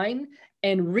online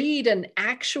and read an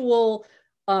actual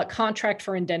contract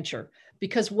for indenture,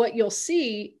 because what you'll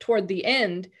see toward the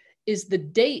end is the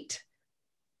date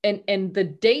and the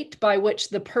date by which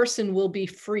the person will be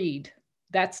freed.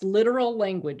 That's literal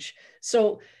language.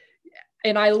 So,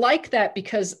 and I like that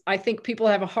because I think people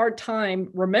have a hard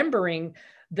time remembering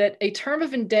that a term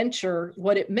of indenture,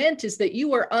 what it meant is that you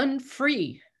were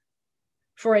unfree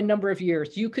for a number of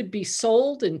years. You could be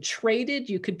sold and traded.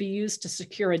 You could be used to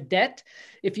secure a debt.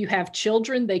 If you have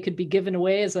children, they could be given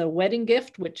away as a wedding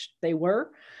gift, which they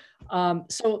were.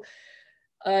 So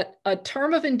a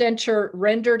term of indenture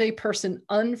rendered a person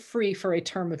unfree for a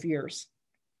term of years.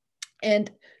 And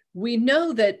we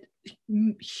know that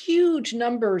huge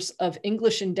numbers of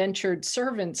English indentured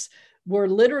servants were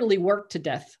literally worked to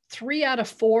death. 3 out of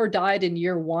 4 died in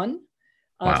year 1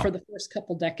 for the first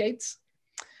couple decades.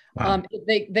 Wow.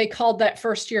 They called that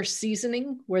first year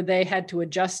seasoning, where they had to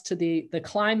adjust to the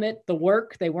climate, the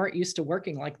work. They weren't used to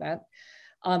working like that.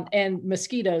 And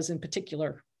mosquitoes in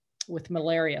particular with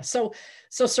malaria. So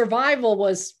survival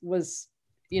was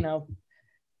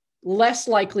less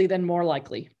likely than more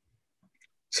likely.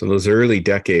 So those early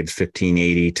decades,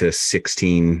 1580 to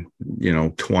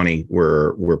 1620,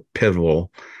 were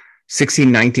pivotal.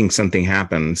 1619, something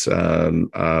happens.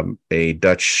 A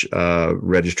Dutch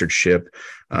registered ship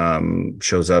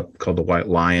shows up called the White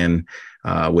Lion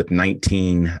with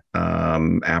 19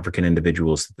 African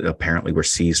individuals that apparently were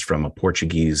seized from a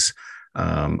Portuguese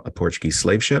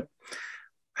slave ship.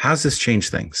 How's this change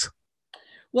things?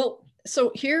 Well,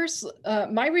 so here's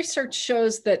my research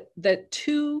shows that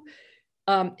two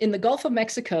in the Gulf of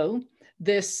Mexico,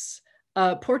 this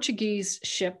Portuguese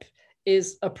ship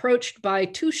is approached by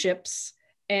 2 ships,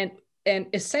 and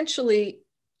essentially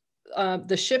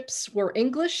the ships were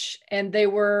English and they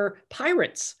were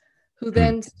pirates who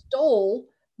then stole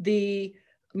the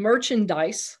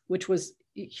merchandise, which was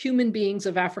human beings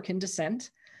of African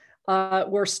descent,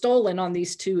 were stolen on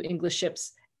these 2 English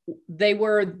ships.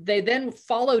 They then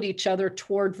followed each other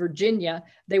toward Virginia.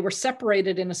 They were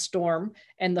separated in a storm,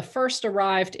 and the first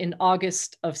arrived in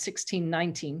August of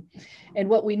 1619. And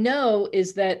what we know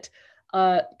is that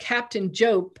Captain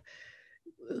Jope,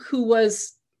 who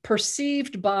was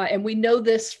perceived by, and we know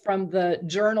this from the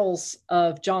journals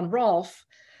of John Rolfe,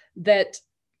 that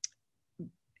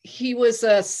he was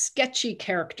a sketchy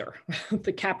character,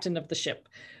 the captain of the ship.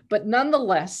 But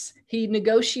nonetheless, he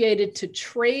negotiated to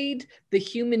trade the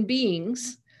human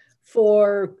beings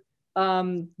for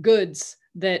goods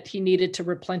that he needed to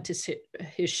replenish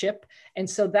his ship. And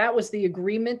so that was the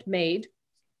agreement made.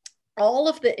 All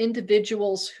of the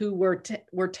individuals who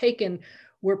were taken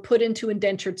were put into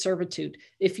indentured servitude.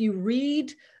 If you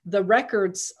read the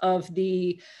records of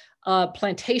the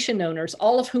plantation owners,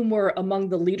 all of whom were among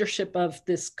the leadership of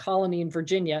this colony in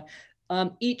Virginia,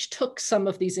 each took some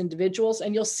of these individuals,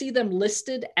 and you'll see them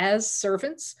listed as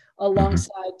servants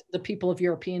alongside the people of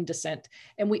European descent.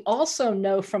 And we also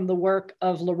know from the work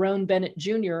of Lerone Bennett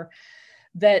Jr.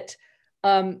 that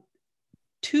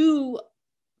 2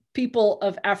 people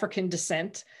of African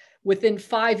descent within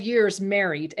 5 years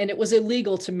married, and it was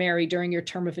illegal to marry during your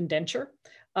term of indenture.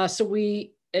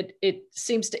 It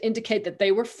seems to indicate that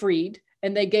they were freed,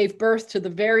 and they gave birth to the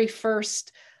very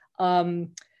first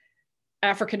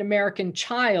African-American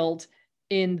child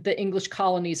in the English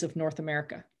colonies of North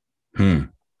America.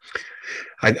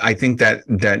 I think that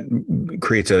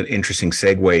creates an interesting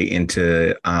segue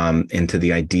into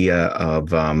the idea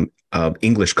of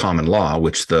English common law,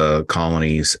 which the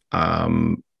colonies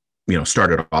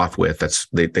started off with.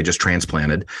 They just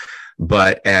transplanted,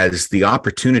 but as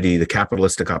the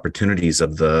capitalistic opportunities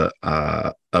of the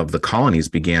colonies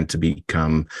began to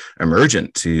become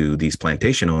emergent to these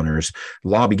plantation owners,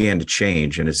 law began to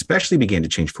change, and especially began to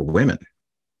change for women.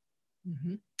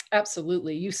 Mm-hmm.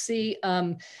 Absolutely. You see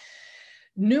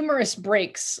numerous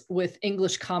breaks with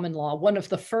English common law. One of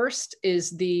the first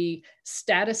is the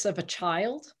status of a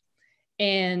child.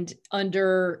 And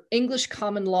under English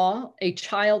common law, a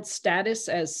child's status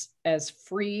as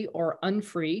free or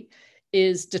unfree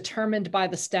is determined by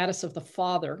the status of the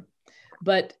father.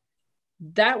 But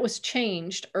that was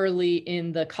changed early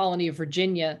in the colony of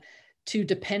Virginia to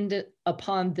depend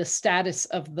upon the status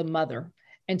of the mother.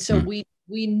 And so we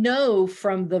know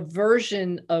from the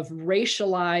version of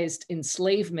racialized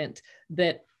enslavement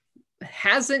that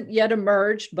hasn't yet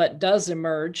emerged, but does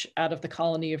emerge out of the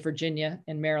colony of Virginia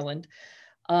and Maryland,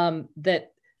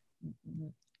 that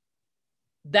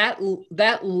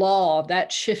law,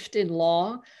 that shift in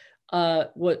law,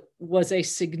 was a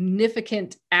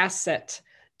significant asset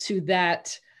to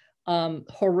that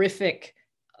horrific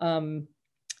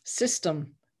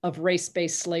system of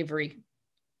race-based slavery.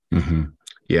 Mm-hmm.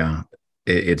 Yeah.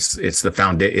 It's a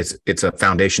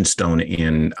foundation stone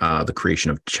in the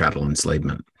creation of chattel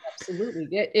enslavement. Absolutely.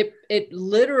 It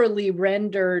literally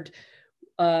rendered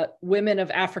women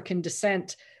of African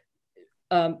descent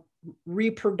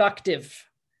reproductive,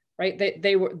 right?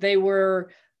 They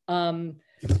were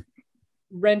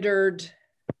rendered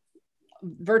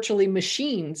virtually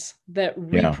machines that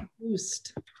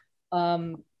reproduced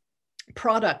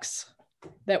products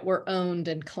that were owned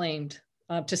and claimed.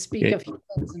 To speak of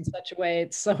humans in such a way,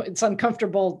 it's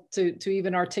uncomfortable to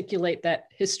even articulate that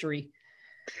history.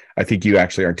 I think you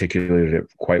actually articulated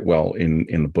it quite well in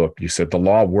the book. You said the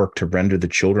law worked to render the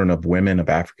children of women of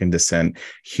African descent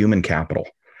human capital.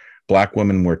 Black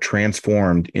women were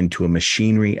transformed into a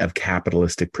machinery of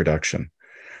capitalistic production.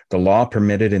 The law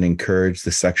permitted and encouraged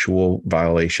the sexual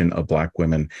violation of Black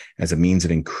women as a means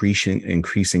of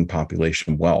increasing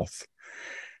population wealth.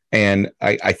 And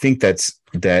I think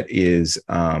that is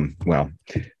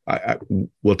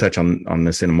we'll touch on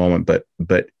this in a moment,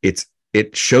 but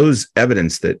it shows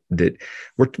evidence that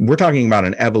we're talking about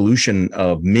an evolution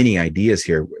of many ideas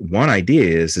here. One idea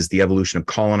is the evolution of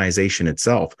colonization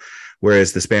itself,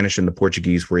 whereas the Spanish and the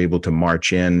Portuguese were able to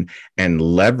march in and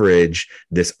leverage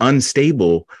this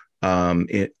unstable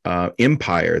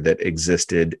empire that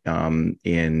existed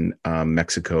in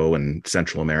Mexico and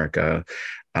Central America.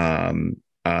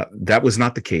 That was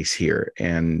not the case here,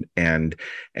 and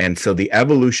so the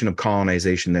evolution of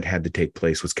colonization that had to take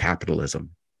place was capitalism.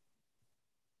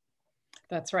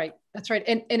 That's right.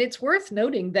 And it's worth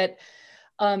noting that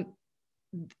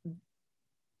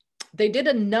they did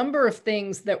a number of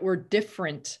things that were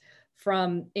different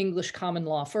from English common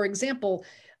law. For example,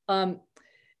 in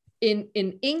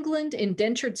England,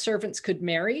 indentured servants could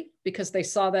marry because they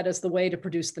saw that as the way to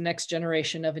produce the next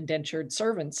generation of indentured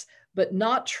servants, but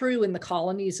not true in the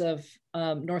colonies of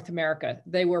North America.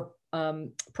 They were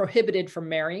prohibited from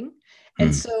marrying.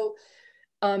 And so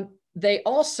they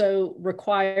also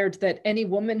required that any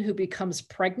woman who becomes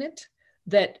pregnant,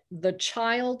 that the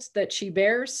child that she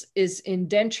bears is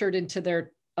indentured into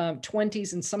their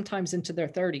 20s and sometimes into their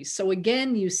 30s. So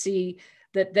again, you see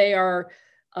that they are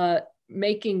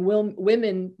making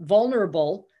women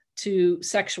vulnerable to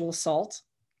sexual assault.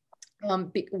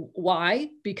 Why?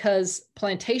 Because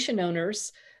plantation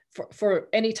owners, for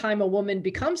any time a woman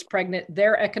becomes pregnant,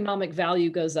 their economic value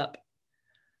goes up.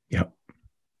 Yep.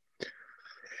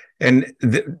 And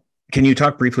can you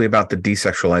talk briefly about the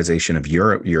desexualization of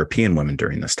European women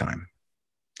during this time?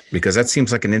 Because that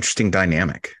seems like an interesting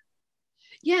dynamic.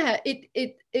 Yeah,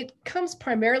 it comes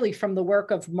primarily from the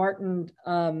work of Martin,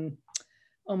 oh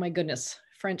my goodness,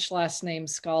 French last name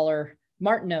scholar,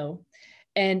 Martineau.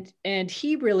 And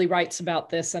he really writes about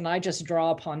this, and I just draw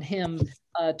upon him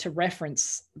to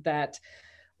reference that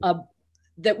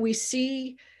we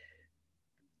see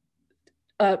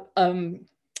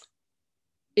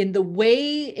in the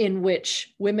way in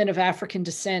which women of African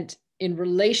descent in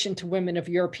relation to women of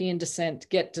European descent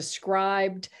get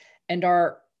described and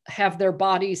have their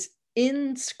bodies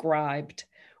inscribed.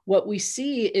 What we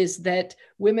see is that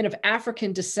women of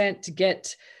African descent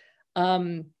get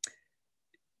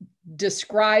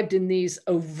described in these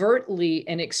overtly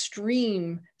and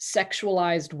extreme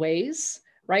sexualized ways,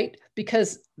 right?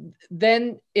 Because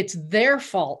then it's their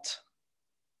fault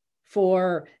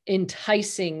for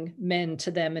enticing men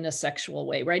to them in a sexual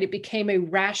way, right? It became a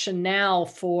rationale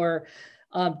for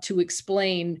to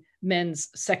explain men's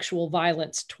sexual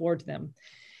violence toward them.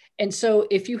 And so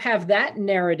if you have that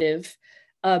narrative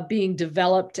being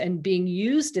developed and being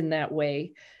used in that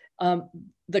way,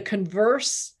 the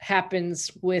converse happens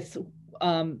with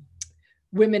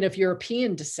women of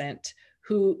European descent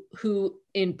who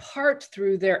in part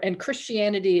through their, and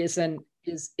Christianity is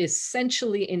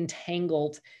essentially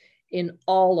entangled in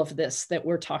all of this that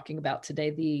we're talking about today,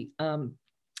 the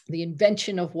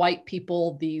invention of white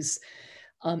people, these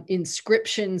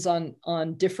inscriptions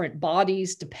on different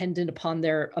bodies dependent upon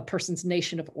a person's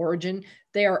nation of origin.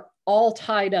 They are all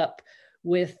tied up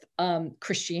with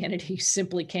Christianity. You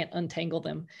simply can't untangle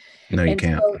them. No, you and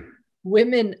can't. So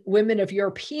women of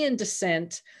European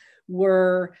descent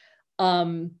were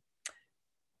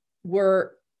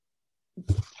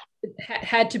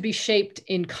had to be shaped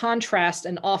in contrast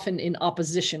and often in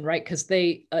opposition, right? Because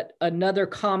another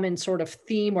common sort of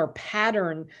theme or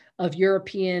pattern of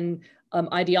European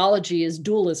ideology is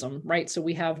dualism, right? So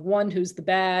we have one who's the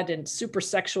bad and super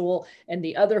sexual, and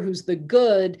the other who's the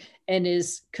good and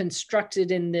is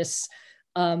constructed in this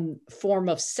form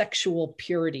of sexual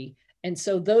purity. And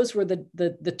so those were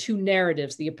the two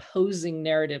narratives, the opposing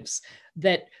narratives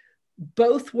that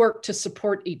both worked to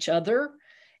support each other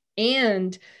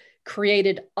and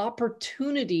created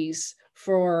opportunities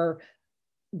for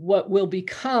what will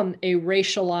become a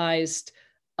racialized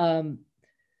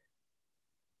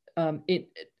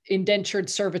indentured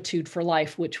servitude for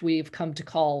life, which we've come to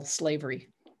call slavery.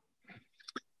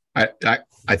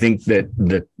 I think that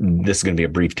this is going to be a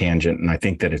brief tangent, and I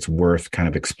think that it's worth kind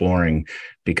of exploring,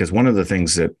 because one of the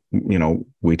things that, you know,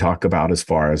 we talk about as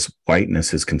far as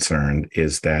whiteness is concerned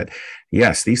is that,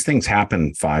 yes, these things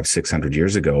happened 500-600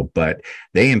 years ago, but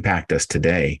they impact us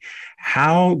today.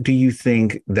 How do you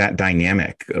think that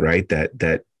dynamic, right,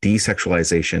 that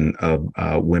desexualization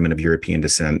of women of European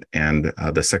descent and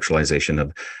the sexualization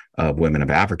of women of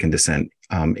African descent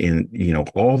in, you know,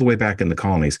 all the way back in the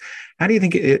colonies, how do you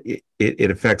think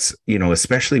it affects, you know,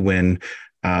 especially when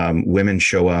women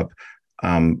show up,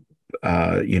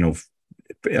 you know,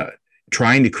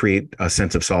 trying to create a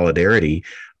sense of solidarity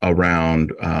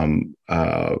around, you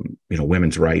know,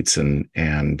 women's rights and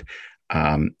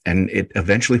it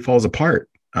eventually falls apart.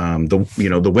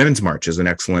 The Women's March is an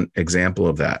excellent example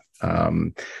of that,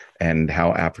 and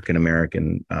how African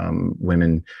American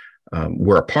women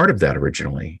were a part of that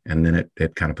originally, and then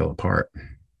it kind of fell apart.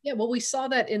 Yeah, well, we saw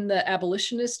that in the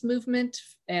abolitionist movement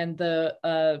and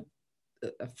the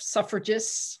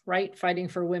suffragists, right, fighting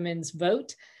for women's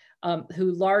vote,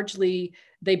 who largely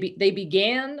they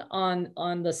began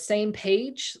on the same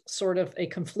page, sort of a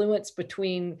confluence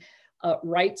between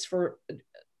rights for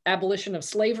abolition of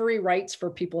slavery, rights for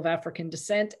people of African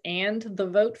descent, and the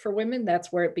vote for women.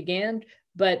 That's where it began.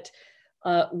 But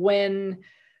when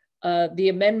the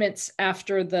amendments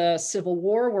after the Civil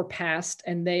War were passed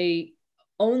and they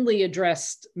only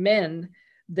addressed men,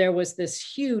 there was this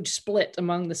huge split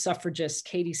among the suffragists,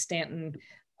 Katie Stanton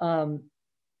and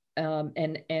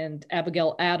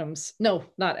Abigail Adams. No,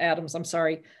 not Adams, I'm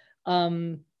sorry.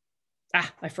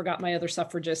 I forgot my other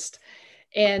suffragist.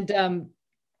 And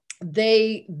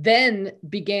they then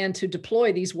began to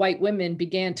deploy, these white women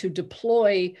began to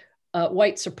deploy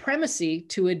white supremacy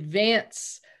to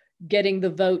advance getting the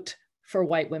vote for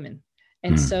white women.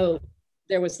 And so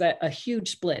there was a huge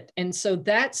split. And so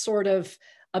that sort of,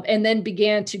 and then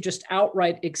began to just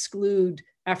outright exclude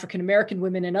African-American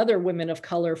women and other women of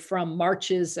color from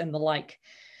marches and the like.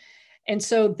 And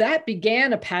so that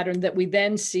began a pattern that we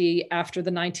then see after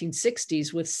the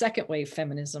 1960s with second wave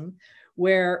feminism,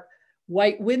 where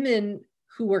white women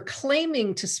who were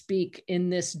claiming to speak in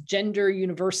this gender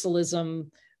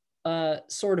universalism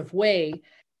sort of way,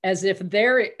 as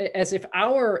if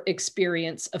our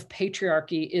experience of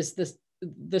patriarchy is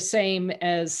the same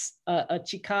as a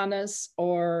Chicana's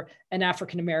or an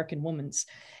African-American woman's.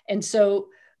 And so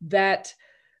that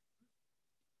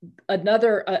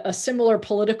a similar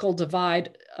political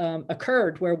divide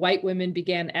occurred, where white women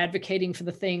began advocating for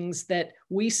the things that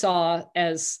we saw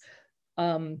as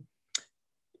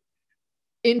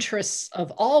interests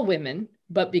of all women,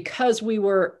 but because we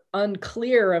were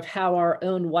unclear of how our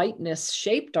own whiteness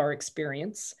shaped our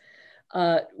experience,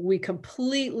 we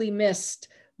completely missed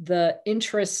the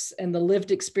interests and the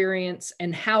lived experience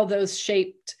and how those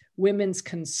shaped women's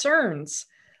concerns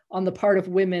on the part of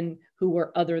women who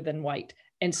were other than white.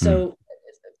 And so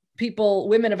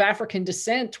women of African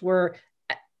descent were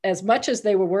as much as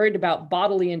they were worried about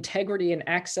bodily integrity and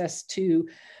access to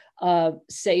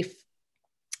safe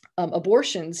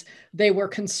abortions, they were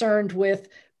concerned with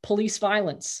police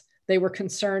violence. They were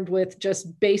concerned with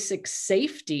just basic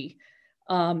safety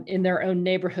in their own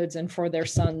neighborhoods and for their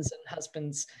sons and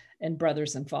husbands and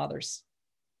brothers and fathers.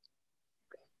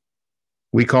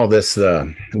 We call this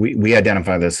we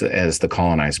identify this as the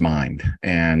colonized mind,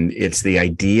 and it's the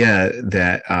idea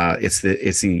that it's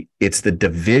the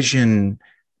division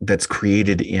that's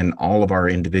created in all of our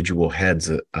individual heads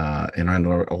and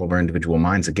all of our individual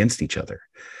minds against each other.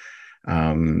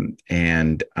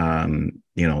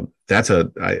 That's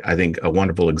I think a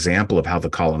wonderful example of how the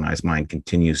colonized mind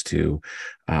continues to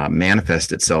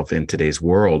manifest itself in today's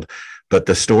world. But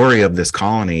the story of this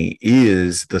colony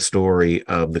is the story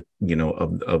of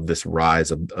of this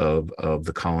rise of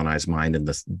the colonized mind, and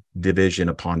this division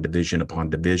upon division upon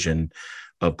division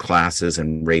of classes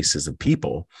and races of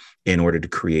people in order to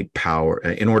create power,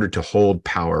 in order to hold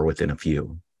power within a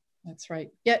few. That's right.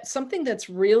 Yeah, something that's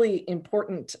really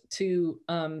important to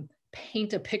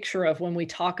paint a picture of when we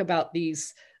talk about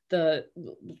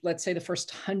let's say the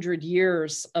first 100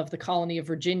 years of the colony of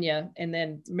Virginia, and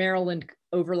then Maryland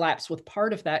overlaps with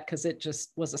part of that because it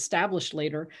just was established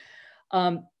later,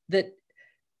 that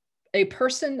a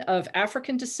person of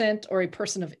African descent or a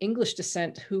person of English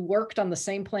descent who worked on the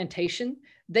same plantation,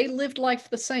 they lived life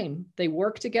the same. They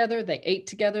worked together, they ate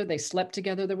together, they slept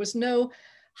together. There was no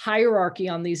hierarchy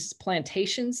on these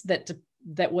plantations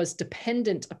that was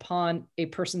dependent upon a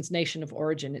person's nation of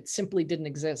origin. It simply didn't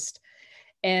exist.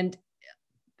 And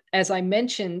as I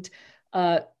mentioned,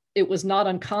 it was not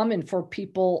uncommon for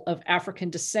people of African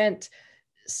descent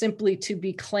simply to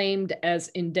be claimed as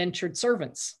indentured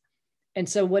servants. And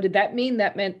so what did that mean?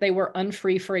 That meant they were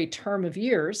unfree for a term of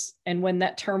years. And when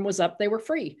that term was up, they were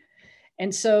free.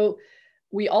 And so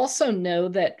we also know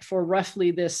that for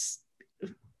roughly this,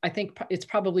 I think it's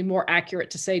probably more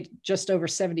accurate to say just over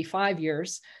 75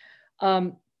 years,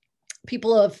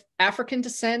 people of African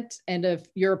descent and of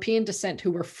European descent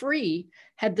who were free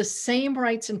had the same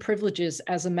rights and privileges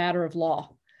as a matter of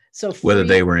law. So whether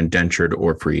they were indentured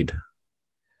or freed,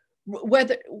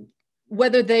 whether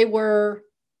they were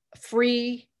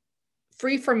free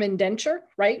from indenture,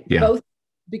 right? Yeah. Both,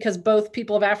 because both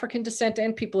people of African descent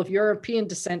and people of European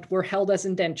descent were held as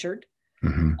indentured.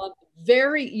 Mm-hmm.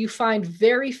 You find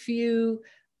very few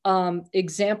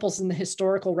examples in the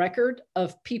historical record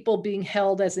of people being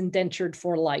held as indentured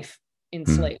for life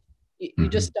enslaved. Mm-hmm. You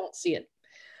just don't see it.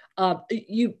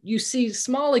 You see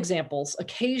small examples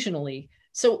occasionally.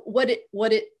 So what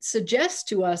it suggests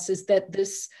to us is that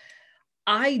this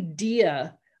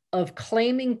idea of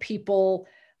claiming people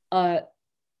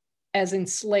as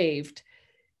enslaved,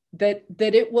 that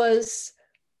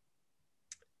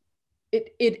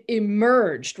it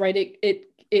emerged, right?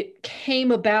 It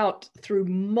came about through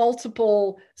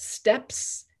multiple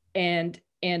steps, and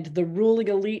the ruling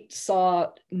elite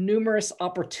saw numerous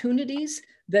opportunities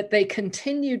that they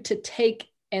continued to take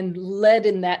and led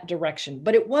in that direction.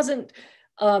 But it wasn't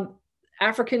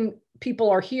African people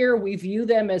are here, we view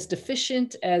them as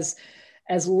deficient, as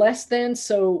less than,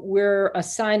 so we're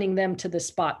assigning them to this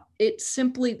spot.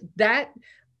 That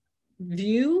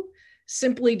view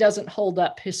simply doesn't hold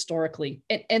up historically.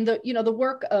 And the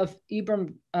work of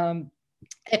Ibram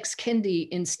X. Kendi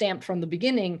in Stamped from the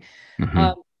Beginning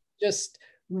just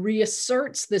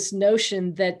reasserts this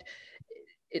notion that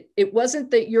it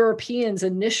wasn't that Europeans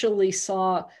initially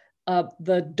saw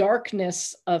the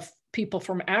darkness of people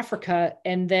from Africa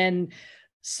and then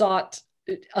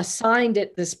assigned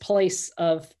it this place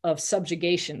of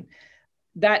subjugation.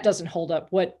 That doesn't hold up.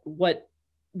 What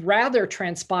rather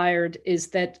transpired is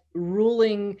that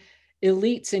ruling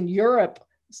elites in Europe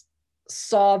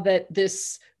saw that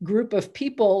this group of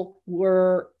people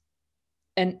were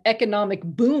an economic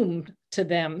boom to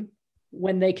them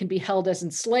when they can be held as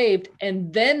enslaved.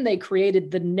 And then they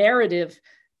created the narrative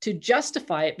to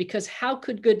justify it, because how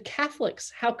could good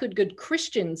Catholics, how could good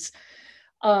Christians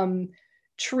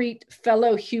treat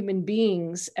fellow human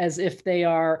beings as if they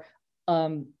are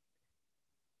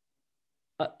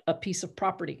a piece of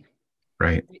property?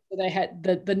 Right. They had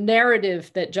the narrative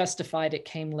that justified it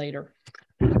came later.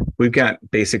 We've got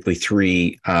basically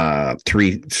three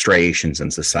striations in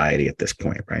society at this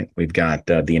point, right? We've got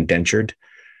the indentured,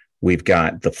 we've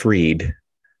got the freed,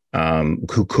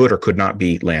 who could or could not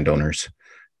be landowners,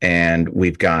 and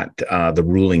we've got the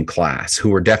ruling class,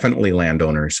 who are definitely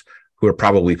landowners, who are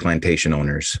probably plantation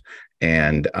owners,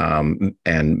 and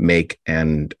make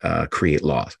and create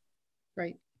laws.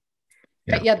 Right.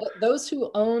 Yeah. Those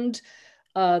who owned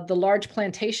the large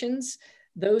plantations,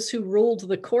 those who ruled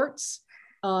the courts,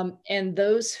 And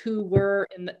those who were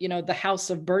in the House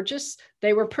of Burgess,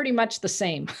 they were pretty much the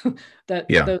same.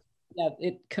 Yeah.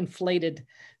 It conflated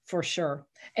for sure.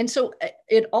 And so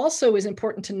it also is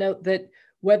important to note that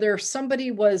whether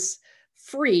somebody was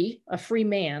free, a free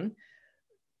man,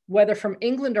 whether from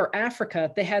England or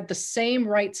Africa, they had the same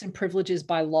rights and privileges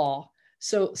by law.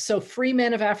 So free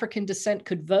men of African descent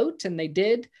could vote, and they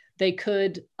did. They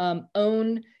could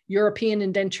own European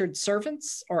indentured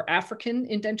servants or African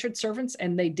indentured servants,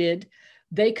 and they did.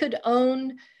 They could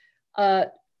own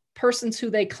persons who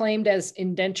they claimed as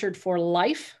indentured for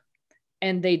life,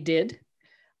 and they did.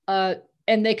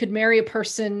 And they could marry a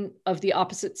person of the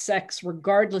opposite sex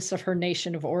regardless of her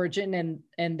nation of origin,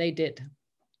 and they did.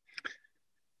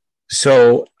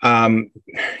 So,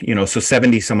 so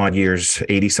 70 some odd years,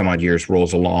 80 some odd years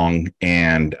rolls along,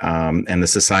 and the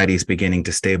society is beginning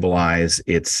to stabilize.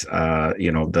 It's,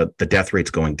 the death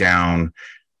rate's going down.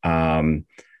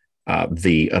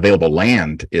 The available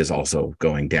land is also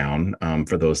going down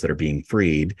for those that are being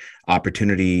freed.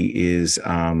 Opportunity is,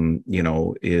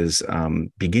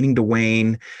 beginning to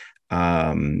wane.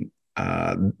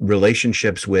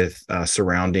 Relationships with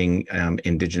surrounding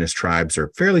indigenous tribes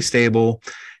are fairly stable.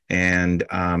 And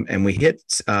we hit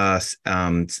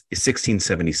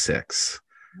 1676.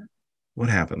 What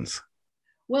happens?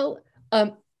 Well,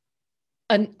 a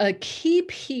key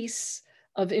piece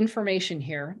of information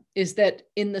here is that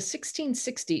in the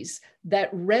 1660s, that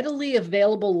readily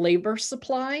available labor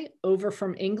supply over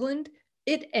from England,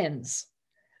 it ends.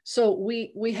 So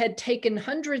we had taken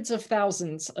hundreds of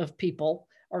thousands of people,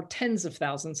 or tens of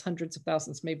thousands, hundreds of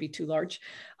thousands may be too large,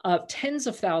 tens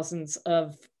of thousands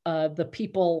of the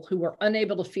people who were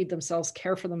unable to feed themselves,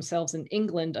 care for themselves in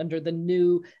England under the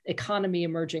new economy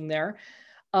emerging there.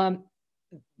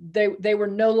 They were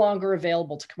no longer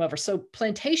available to come over. So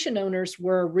plantation owners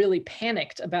were really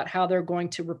panicked about how they're going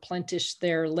to replenish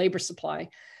their labor supply.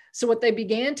 So what they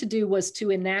began to do was to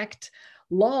enact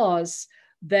laws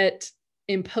that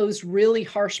imposed really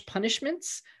harsh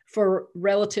punishments for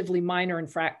relatively minor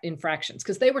infractions,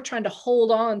 because they were trying to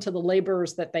hold on to the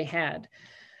laborers that they had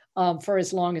for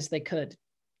as long as they could.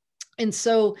 And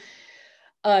so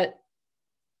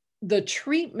the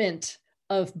treatment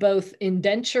of both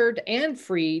indentured and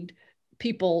freed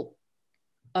people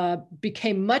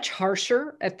became much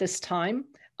harsher at this time.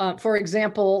 For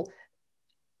example,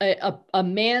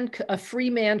 a free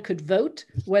man could vote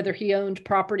whether he owned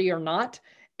property or not,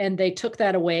 and they took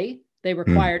that away. They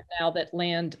required now that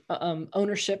land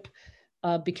ownership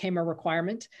became a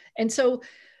requirement. And so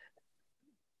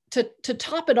to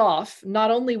top it off,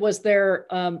 not only was there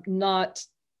not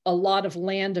a lot of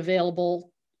land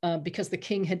available because the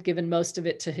king had given most of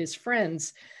it to his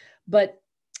friends, but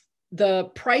the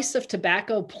price of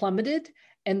tobacco plummeted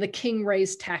and the king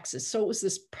raised taxes. So it was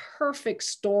this perfect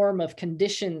storm of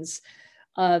conditions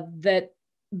that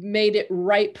made it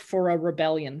ripe for a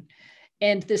rebellion.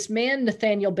 And this man,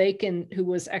 Nathaniel Bacon, who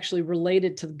was actually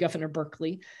related to Governor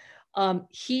Berkeley,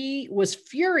 he was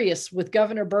furious with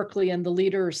Governor Berkeley and the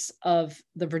leaders of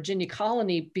the Virginia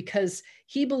colony because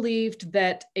he believed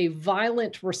that a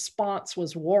violent response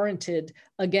was warranted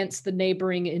against the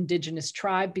neighboring indigenous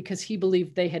tribe because he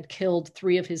believed they had killed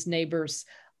 3 of his neighbors'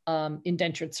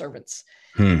 indentured servants.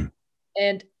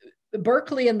 And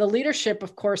Berkeley and the leadership,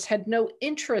 of course, had no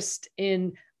interest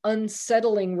in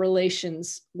unsettling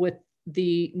relations with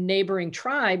the neighboring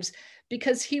tribes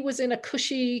because he was in a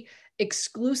cushy,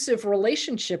 exclusive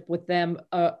relationship with them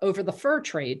over the fur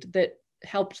trade that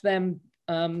helped them,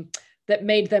 that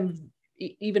made them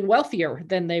even wealthier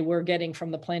than they were getting from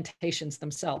the plantations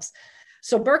themselves.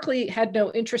 So Berkeley had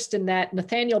no interest in that.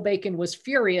 Nathaniel Bacon was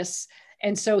furious,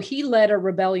 and so he led a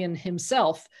rebellion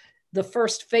himself. The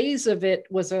first phase of it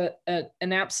was an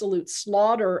absolute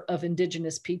slaughter of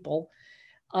indigenous people.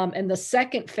 And the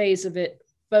second phase of it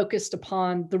focused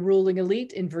upon the ruling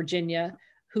elite in Virginia,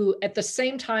 who at the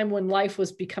same time when life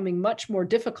was becoming much more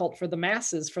difficult for the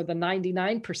masses, for the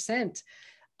 99%,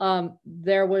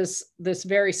 there was this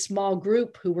very small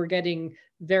group who were getting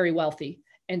very wealthy.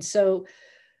 And so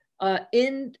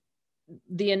in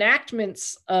the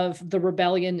enactments of the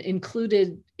rebellion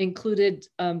included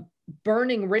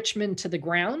burning Richmond to the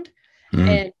ground.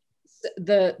 And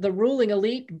the ruling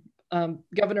elite,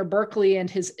 Governor Berkeley and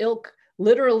his ilk,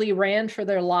 literally ran for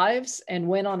their lives and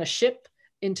went on a ship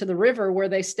into the river where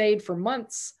they stayed for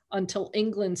months until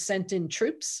England sent in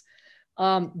troops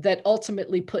that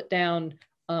ultimately put down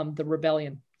the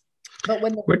rebellion. But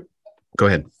when Go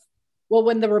ahead. Well,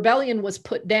 when the rebellion was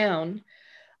put down,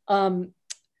 the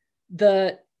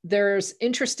there's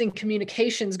interesting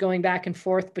communications going back and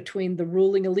forth between the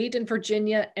ruling elite in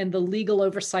Virginia and the legal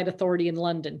oversight authority in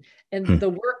London. And the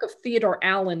work of Theodore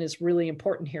Allen is really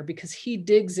important here because he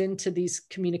digs into these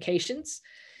communications.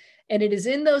 And it is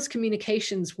in those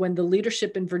communications when the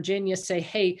leadership in Virginia say,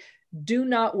 hey, do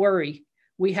not worry,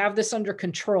 we have this under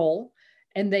control.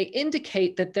 And they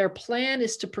indicate that their plan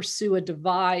is to pursue a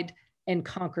divide and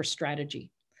conquer strategy.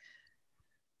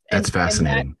 That's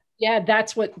fascinating.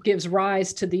 That's what gives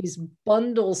rise to these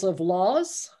bundles of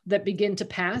laws that begin to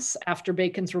pass after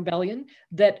Bacon's Rebellion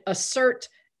that assert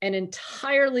an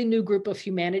entirely new group of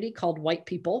humanity called white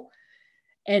people,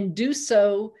 and do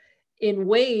so in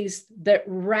ways that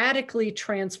radically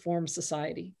transform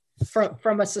society.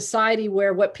 From a society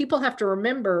where what people have to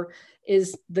remember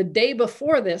is the day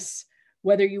before this,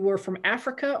 whether you were from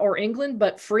Africa or England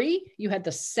but free, you had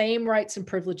the same rights and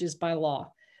privileges by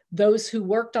law. Those who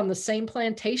worked on the same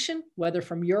plantation, whether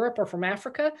from Europe or from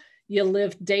Africa, you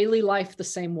lived daily life the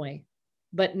same way.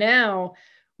 But now,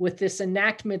 with this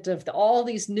enactment of all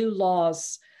these new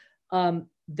laws,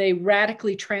 they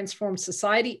radically transformed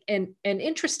society and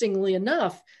interestingly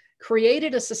enough,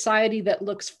 created a society that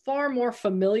looks far more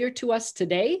familiar to us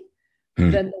today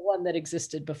than the one that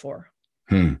existed before.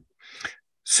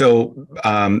 So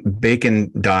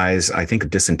Bacon dies, I think, of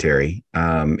dysentery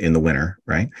in the winter,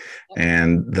 right?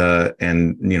 And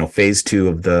phase 2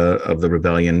 of the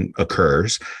rebellion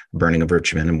occurs, burning of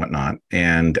Richmond and whatnot.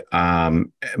 And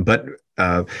but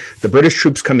the British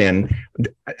troops come in.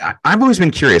 I've always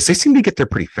been curious. They seem to get there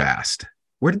pretty fast.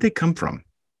 Where did they come from?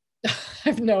 I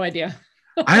have no idea.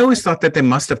 I always thought that they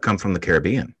must have come from the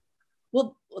Caribbean.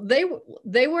 Well, they were,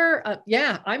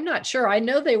 I'm not sure. I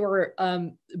know they were,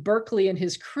 Berkeley and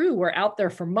his crew were out there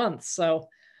for months. So.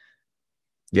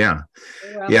 Yeah.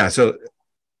 So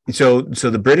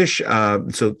the British,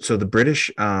 the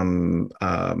British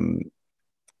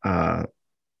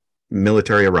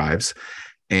military arrives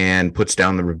and puts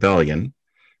down the rebellion.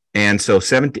 And so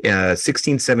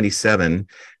 1677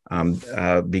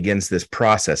 begins this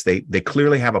process. They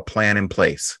clearly have a plan in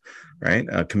place. Right,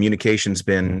 communication's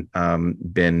been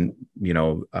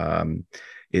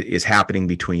is happening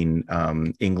between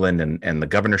England and the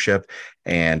governorship,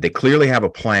 and they clearly have a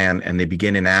plan, and they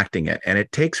begin enacting it. And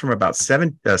it takes from about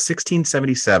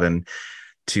 1677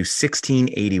 to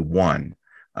 1681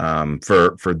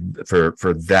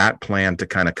 for that plan to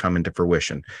kind of come into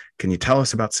fruition. Can you tell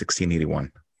us about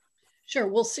 1681? Sure.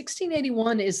 Well,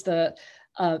 1681 is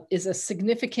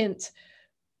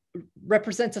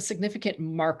represents a significant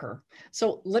marker.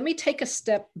 So let me take a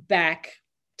step back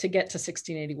to get to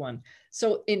 1681.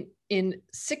 So in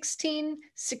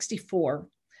 1664,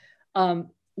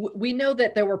 we know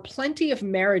that there were plenty of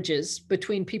marriages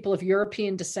between people of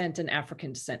European descent and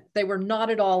African descent. They were not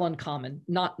at all uncommon,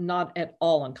 not at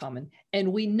all uncommon.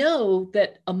 And we know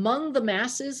that among the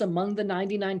masses, among the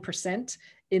 99%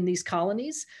 in these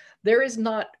colonies, there is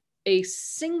not a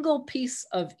single piece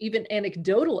of even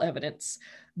anecdotal evidence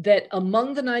that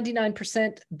among the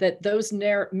 99% that those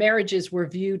marriages were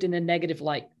viewed in a negative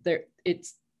light.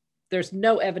 There's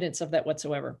no evidence of that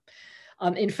whatsoever.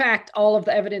 In fact, all of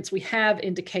the evidence we have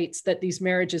indicates that these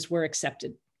marriages were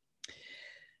accepted.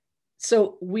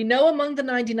 So we know among the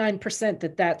 99%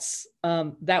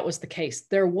 that was the case.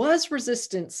 There was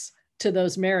resistance to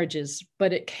those marriages,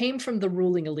 but it came from the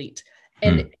ruling elite.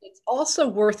 And it's also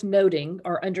worth noting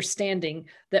or understanding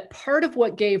that part of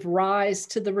what gave rise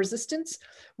to the resistance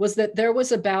was that there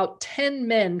was about 10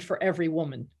 men for every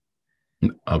woman.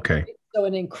 Okay. So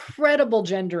an incredible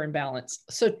gender imbalance.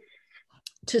 So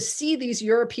to see these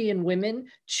European women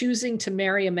choosing to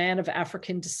marry a man of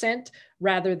African descent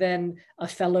rather than a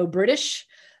fellow British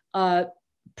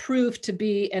proved to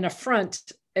be an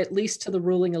affront, at least to the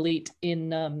ruling elite in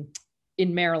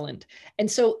Maryland. And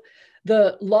so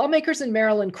the lawmakers in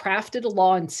Maryland crafted a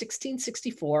law in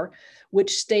 1664,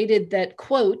 which stated that,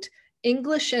 quote,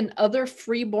 English and other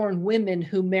freeborn women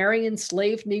who marry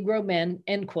enslaved Negro men,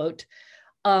 end quote,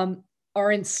 are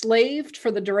enslaved for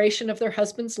the duration of their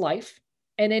husband's life,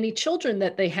 and any children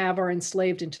that they have are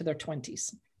enslaved into their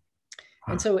 20s.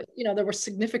 And so, there were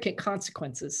significant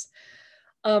consequences.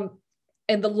 And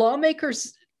the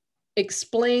lawmakers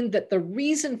explained that the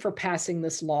reason for passing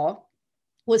this law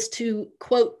was to,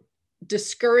 quote,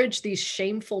 discourage these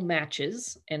shameful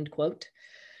matches, end quote.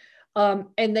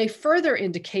 And they further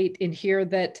indicate in here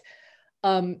that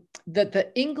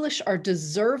the English are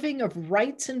deserving of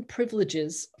rights and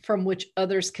privileges from which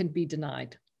others can be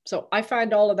denied. So I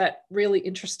find all of that really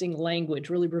interesting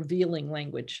language, really revealing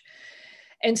language.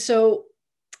 And so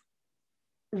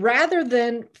rather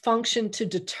than function to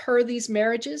deter these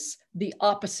marriages, the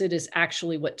opposite is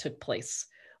actually what took place.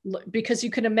 Because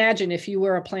you can imagine if you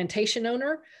were a plantation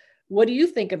owner, what do you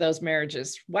think of those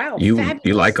marriages? Wow, You like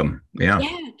fabulous. them. Yeah.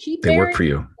 Yeah, keep They work marrying for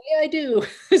you. the way I do.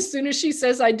 As soon as she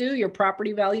says I do, your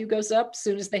property value goes up. As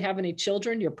soon as they have any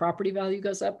children, your property value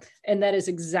goes up. And that is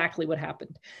exactly what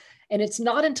happened. And it's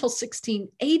not until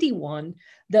 1681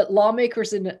 that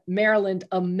lawmakers in Maryland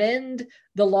amend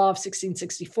the law of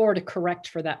 1664 to correct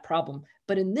for that problem.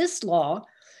 But in this law,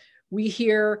 we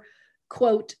hear,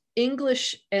 quote,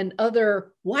 English and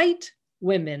other white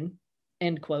women,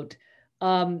 end quote.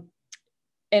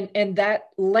 And that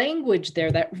language there,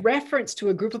 that reference to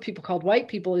a group of people called white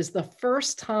people, is the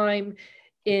first time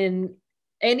in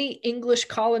any English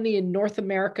colony in North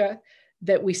America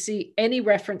that we see any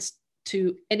reference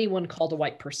to anyone called a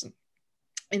white person.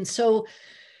 And so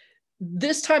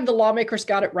this time the lawmakers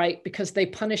got it right because they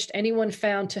punished anyone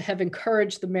found to have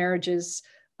encouraged the marriages.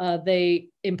 They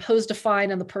imposed a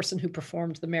fine on the person who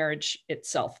performed the marriage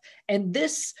itself. And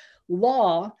this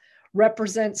law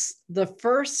represents the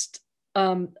first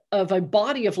of a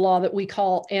body of law that we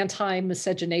call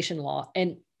anti-miscegenation law.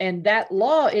 And that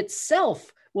law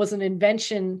itself was an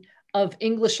invention of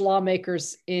English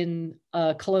lawmakers in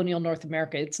colonial North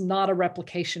America. It's not a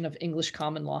replication of English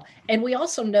common law. And we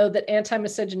also know that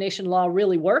anti-miscegenation law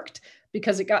really worked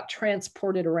because it got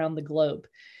transported around the globe.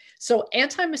 So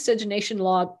anti-miscegenation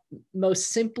law,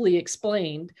 most simply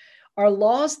explained, are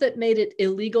laws that made it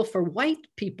illegal for white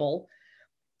people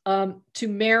to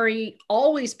marry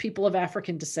always people of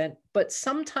African descent, but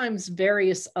sometimes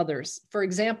various others. For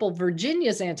example,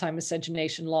 Virginia's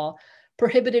anti-miscegenation law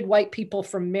prohibited white people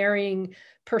from marrying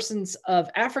persons of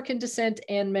African descent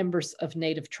and members of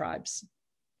native tribes.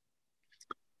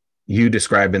 You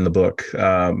describe in the book,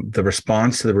 the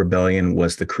response to the rebellion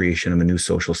was the creation of a new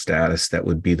social status that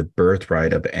would be the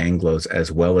birthright of Anglos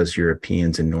as well as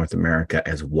Europeans in North America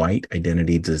as white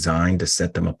identity designed to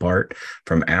set them apart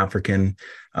from African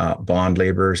bond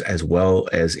laborers as well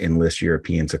as enlist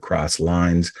Europeans across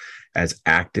lines as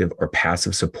active or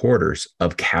passive supporters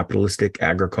of capitalistic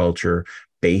agriculture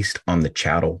based on the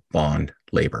chattel bond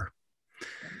labor.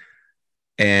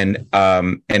 And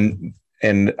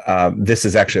this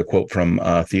is actually a quote from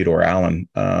Theodore Allen.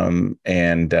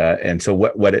 And so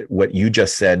what you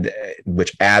just said,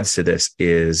 which adds to this,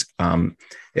 is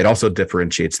it also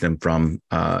differentiates them from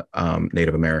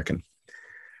Native American.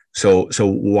 So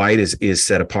white is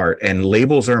set apart, and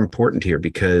labels are important here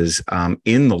because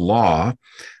in the law,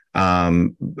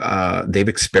 they've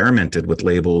experimented with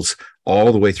labels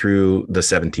all the way through the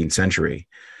 17th century,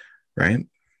 right?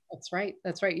 That's right.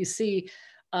 That's right. You see,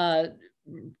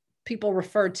 people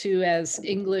referred to as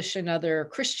English and other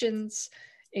Christians,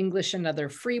 English and other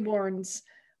freeborns.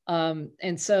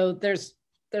 And so there's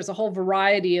a whole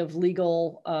variety of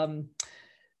legal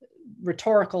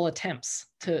rhetorical attempts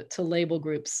to label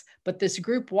groups. But this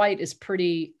group white is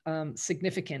pretty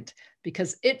significant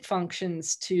because it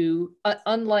functions to,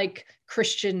 unlike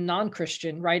Christian,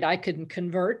 non-Christian, right? I can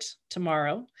convert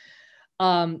tomorrow.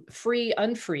 Free,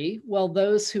 unfree. Well,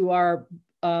 those who are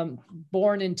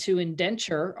born into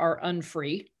indenture are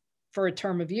unfree for a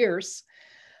term of years.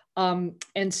 And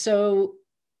so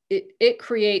it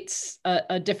creates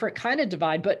a different kind of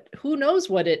divide, but who knows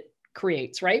what it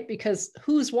creates, right? Because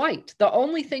who's white? The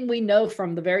only thing we know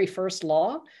from the very first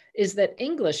law is that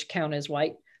English count as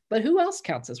white, but who else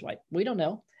counts as white? We don't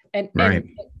know. And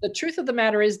the truth of the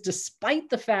matter is, despite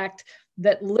the fact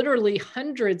that literally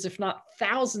hundreds, if not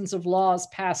thousands of laws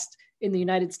passed in the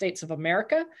United States of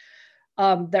America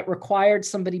that required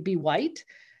somebody be white,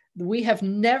 we have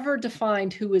never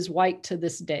defined who is white to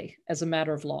this day as a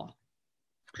matter of law.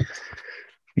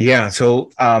 Yeah. So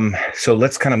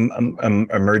let's kind of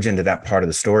emerge into that part of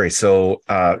the story. So,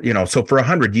 so for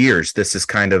 100 years, this is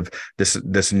kind of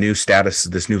this new status,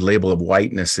 this new label of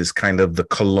whiteness is kind of the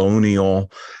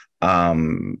colonial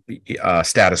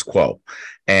status quo.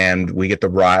 And we get the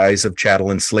rise of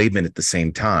chattel enslavement at the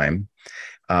same time.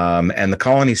 And the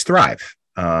colonies thrive.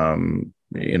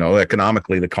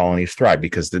 Economically, the colonies thrive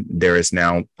because there is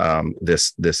now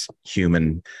this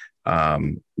human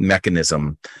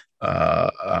mechanism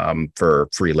for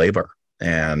free labor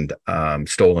and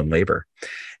stolen labor,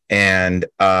 and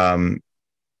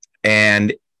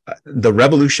the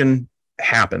revolution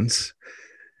happens,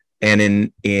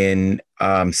 and in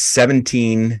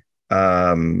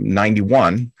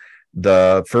 1791,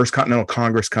 the First Continental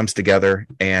Congress comes together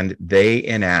and they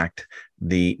enact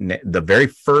the very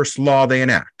first law they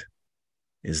enact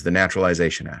is the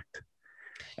Naturalization Act,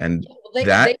 and they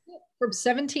from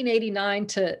 1789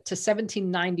 to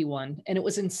 1791. And it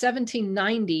was in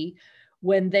 1790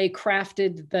 when they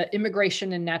crafted the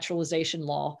Immigration and Naturalization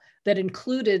Law that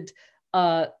included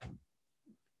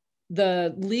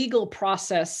the legal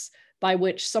process by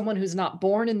which someone who's not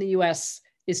born in the US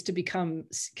is to become,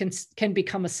 can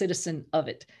become a citizen of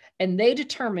it. And they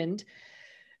determined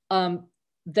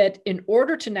that in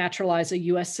order to naturalize a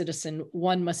US citizen,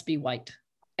 one must be white.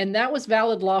 And that was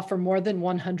valid law for more than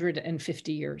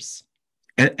 150 years.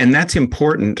 And that's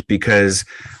important because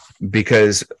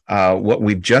what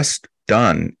we've just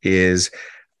done is,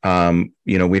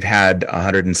 we've had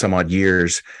 100 and some odd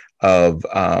years of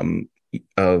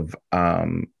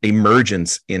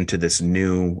emergence into this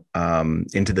new,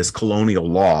 into this colonial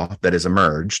law that has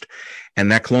emerged.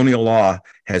 And that colonial law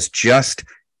has just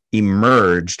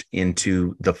emerged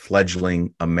into the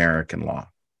fledgling American law.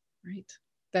 Right.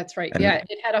 That's right. Yeah.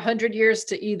 It had 100 years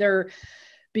to either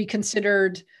be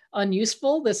considered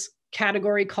unuseful, this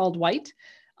category called white,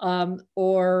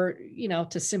 or,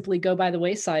 to simply go by the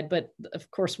wayside. But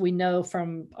of course, we know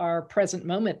from our present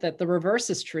moment that the reverse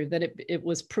is true, that it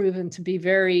was proven to be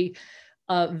very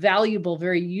valuable,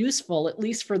 very useful, at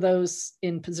least for those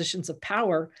in positions of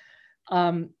power.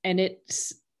 And it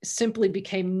simply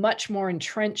became much more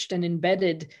entrenched and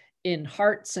embedded in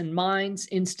hearts and minds,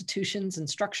 institutions and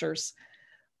structures.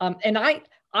 And I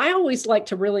always like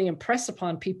to really impress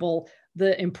upon people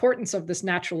the importance of this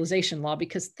naturalization law,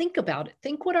 because think about it.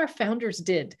 Think what our founders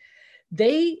did.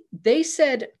 They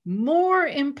said, more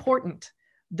important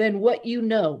than what you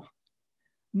know,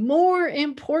 more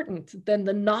important than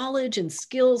the knowledge and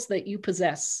skills that you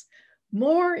possess,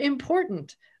 more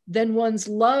important than one's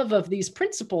love of these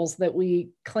principles that we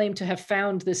claim to have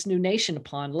found this new nation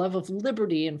upon, love of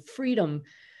liberty and freedom.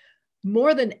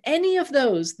 More than any of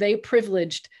those, they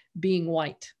privileged being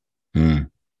white.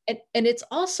 And it's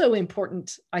also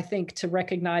important, I think, to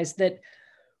recognize that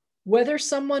whether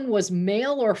someone was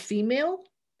male or female,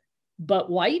 but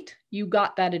white, you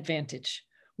got that advantage.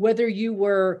 Whether you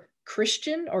were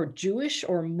Christian or Jewish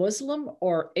or Muslim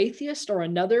or atheist or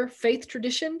another faith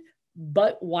tradition,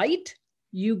 but white,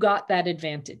 you got that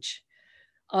advantage.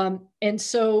 And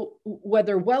so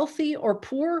whether wealthy or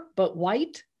poor, but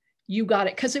white, you got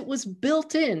it, because it was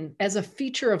built in as a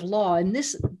feature of law. And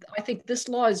I think this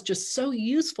law is just so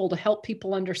useful to help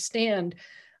people understand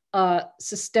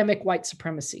systemic white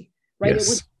supremacy, right? Yes. It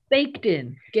was baked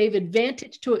in, gave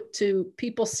advantage to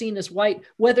people seen as white,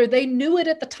 whether they knew it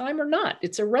at the time or not.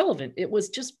 It's irrelevant. It was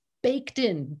just baked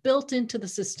in, built into the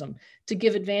system to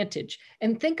give advantage.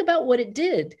 And think about what it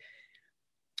did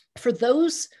for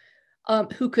those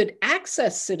who could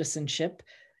access citizenship.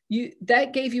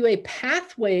 That gave you a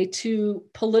pathway to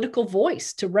political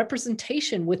voice, to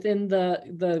representation within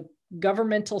the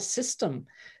governmental system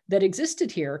that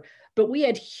existed here. But we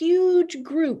had huge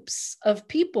groups of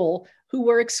people who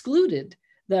were excluded.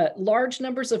 The large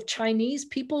numbers of Chinese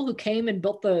people who came and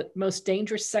built the most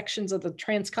dangerous sections of the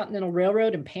Transcontinental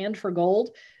Railroad and panned for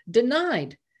gold,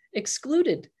 denied,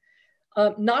 excluded.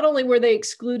 Not only were they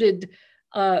excluded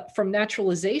from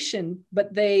naturalization,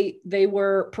 but they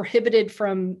were prohibited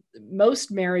from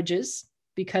most marriages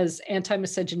because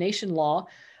anti-miscegenation law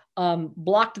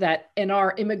blocked that, and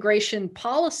our immigration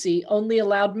policy only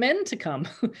allowed men to come.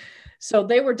 So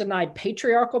they were denied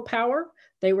patriarchal power.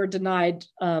 They were denied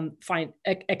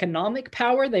economic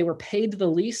power. They were paid the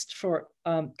least for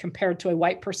compared to a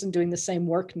white person doing the same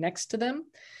work next to them.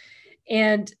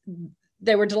 And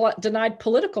they were denied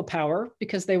political power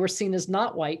because they were seen as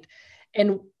not white.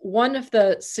 And one of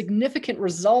the significant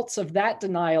results of that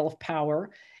denial of power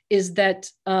is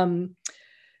that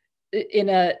in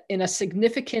a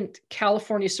significant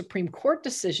California Supreme Court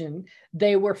decision,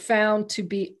 they were found to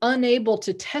be unable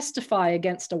to testify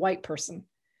against a white person.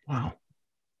 Wow.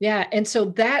 Yeah. And so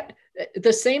that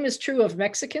the same is true of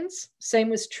Mexicans,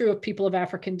 same is true of people of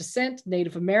African descent,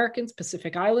 Native Americans,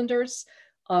 Pacific Islanders.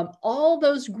 All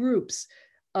those groups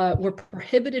were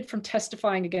prohibited from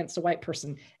testifying against a white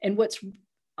person. And what's,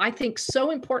 I think,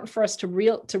 so important for us to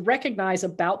recognize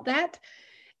about that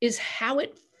is how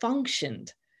it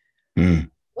functioned.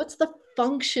 What's the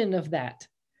function of that,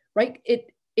 right?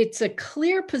 It's a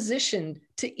clear position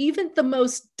to even the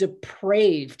most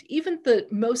depraved, even the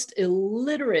most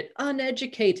illiterate,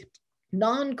 uneducated,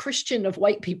 non-Christian of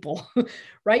white people,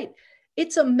 right?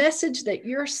 It's a message that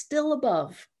you're still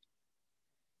above.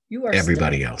 You are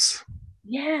everybody else.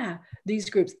 Yeah, these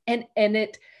groups. And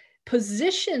it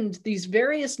positioned these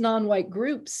various non-white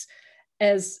groups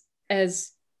as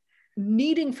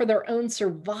needing for their own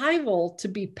survival to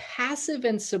be passive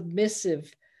and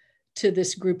submissive to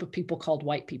this group of people called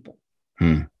white people.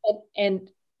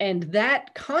 And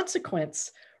that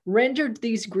consequence rendered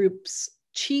these groups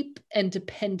cheap and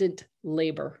dependent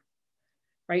labor,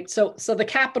 right? So the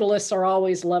capitalists are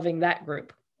always loving that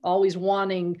group, always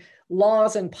wanting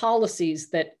laws and policies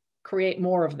that create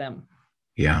more of them.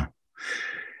 Yeah.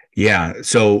 Yeah.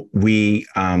 So we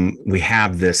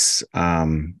have this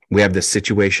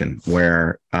situation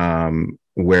where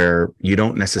you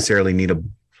don't necessarily need a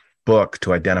book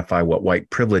to identify what white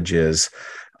privilege is,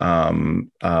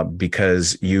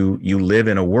 because you live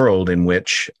in a world in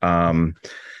which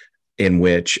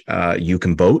you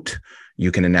can vote, you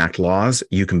can enact laws,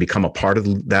 you can become a part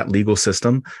of that legal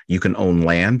system, you can own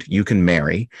land, you can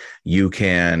marry, you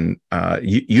can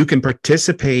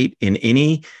participate in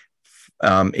any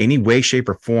way, shape,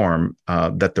 or form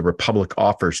that the republic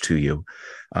offers to you,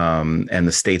 and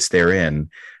the states therein,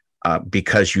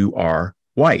 because you are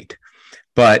white.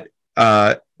 But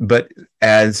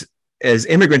as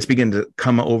immigrants begin to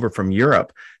come over from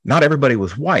Europe, not everybody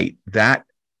was white. That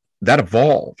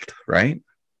evolved, right?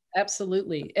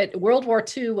 Absolutely. World War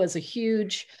II was a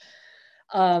huge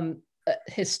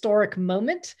historic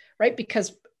moment, right?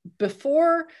 Because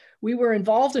before we were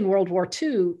involved in World War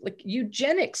II, like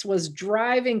eugenics was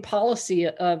driving policy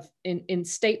in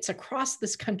states across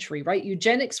this country, right?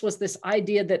 Eugenics was this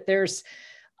idea that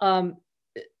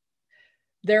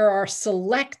there are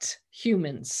select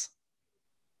humans,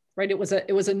 right? It was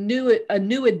a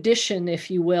new edition,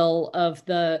 if you will, of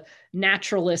the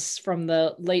naturalists from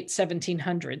the late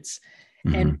 1700s.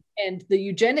 Mm-hmm. And the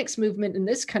eugenics movement in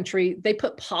this country, they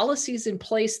put policies in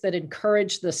place that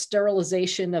encourage the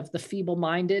sterilization of the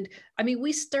feeble-minded. I mean,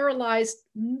 we sterilized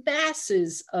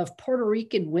masses of Puerto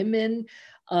Rican women,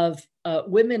 of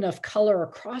women of color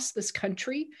across this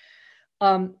country,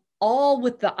 all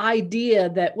with the idea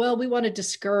that, well, we want to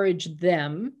discourage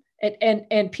them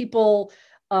and people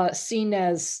seen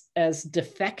as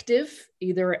defective,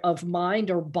 either of mind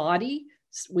or body.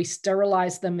 We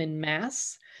sterilize them in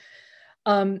mass.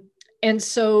 And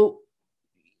so,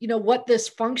 what this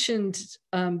functioned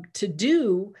to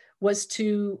do was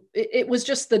it was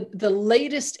just the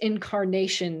latest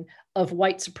incarnation of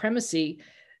white supremacy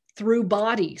through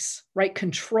bodies, right?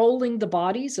 Controlling the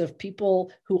bodies of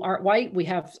people who aren't white. We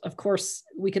have, of course,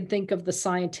 we can think of the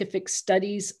scientific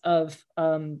studies of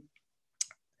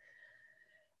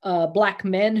Black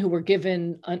men who were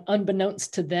given,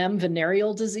 unbeknownst to them,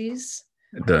 venereal disease.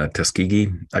 The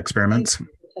Tuskegee experiments.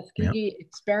 Tuskegee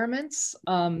experiments,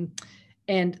 and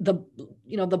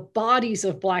the bodies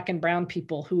of Black and brown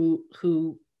people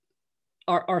who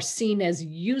are seen as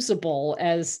usable,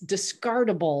 as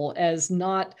discardable, as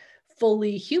not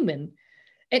fully human,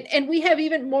 and we have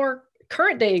even more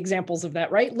current day examples of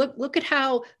that, right? Look at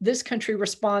how this country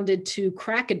responded to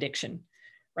crack addiction,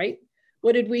 right?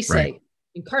 What did we say? Right.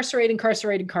 Incarcerate,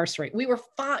 incarcerate, incarcerate. We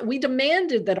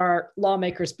demanded that our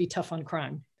lawmakers be tough on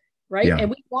crime, right? Yeah. And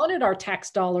we wanted our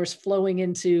tax dollars flowing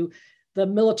into the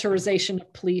militarization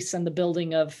of police and the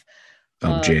building of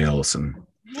jails and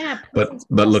but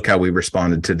look how we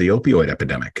responded to the opioid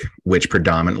epidemic, which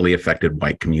predominantly affected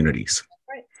white communities.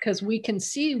 Right, because we can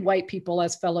see white people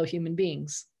as fellow human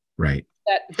beings. Right.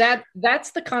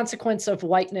 That's the consequence of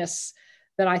whiteness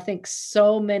that I think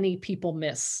so many people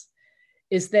miss,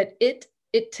 is that it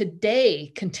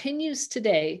today continues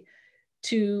today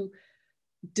to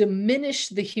diminish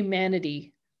the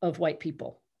humanity of white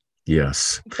people.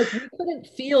 Yes. Because we couldn't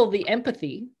feel the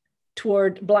empathy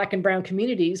toward Black and brown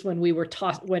communities when we were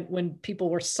taught, when people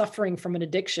were suffering from an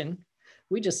addiction.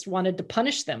 We just wanted to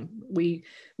punish them. We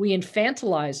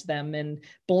infantilized them and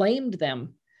blamed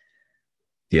them.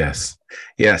 Yes.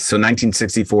 Yes. So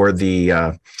 1964,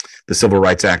 the Civil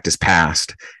Rights Act is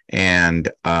passed, and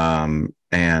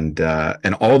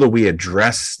although we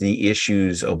address the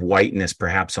issues of whiteness,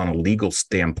 perhaps on a legal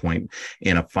standpoint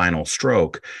in a final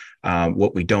stroke,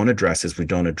 what we don't address is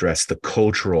the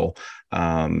cultural,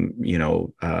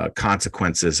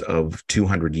 consequences of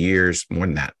 200 years, more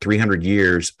than that, 300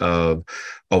 years of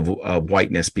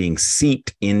whiteness being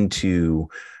seeped into,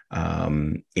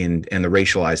 in the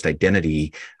racialized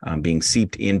identity, being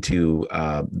seeped into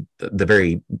the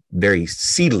very, very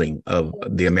seedling of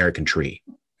the American tree.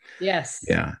 Yes.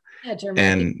 Yeah. Yeah, Jeremy.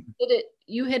 And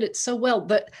you hit it so well.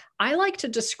 But I like to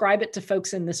describe it to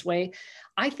folks in this way.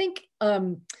 I think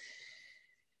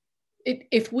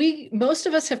most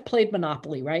of us have played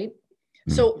Monopoly, right?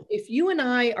 Mm. So if you and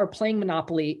I are playing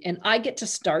Monopoly and I get to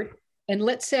start, and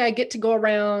let's say I get to go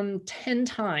around 10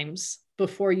 times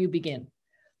before you begin,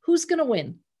 who's going to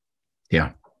win?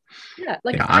 Yeah. Yeah.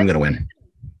 I'm going to win.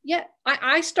 Yeah.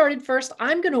 I started first.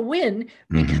 I'm going to win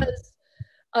because,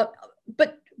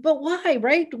 but why,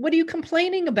 right? What are you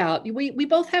complaining about? We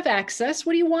both have access.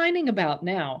 What are you whining about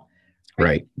now?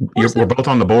 Right. We're both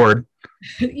on the board.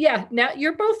 Yeah. Now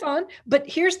you're both on, but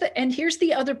here's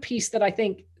the other piece that I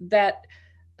think that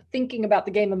thinking about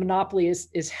the game of Monopoly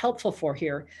is helpful for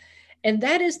here. And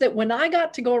that is that when I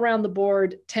got to go around the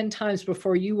board 10 times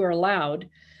before you were allowed,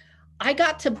 I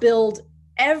got to build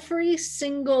every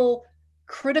single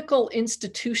critical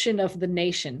institution of the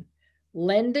nation: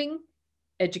 lending,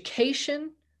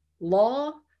 education,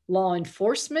 law, law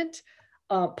enforcement,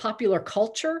 popular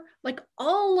culture, like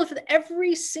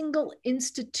every single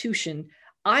institution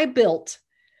I built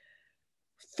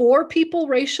for people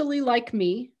racially like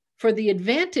me, for the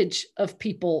advantage of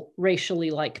people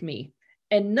racially like me.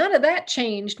 And none of that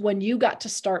changed when you got to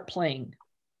start playing.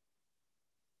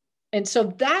 And so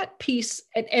that piece,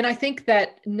 and I think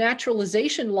that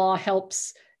naturalization law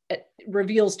helps, it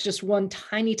reveals just one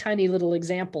tiny, tiny little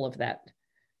example of that.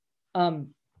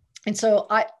 And so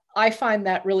I find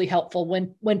that really helpful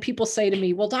when people say to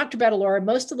me, well, Dr. Battalora,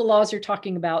 most of the laws you're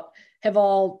talking about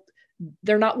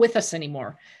they're not with us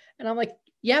anymore. And I'm like,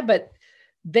 yeah, but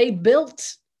they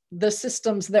built the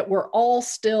systems that we're all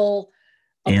still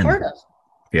a part of.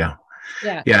 Yeah.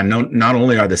 Yeah. Yeah. No, not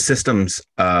only are the systems,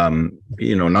 not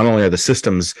only are the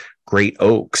systems great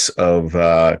oaks of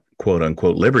quote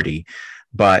unquote liberty,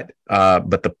 but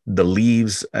the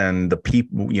leaves and the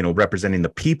people, representing the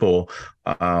people,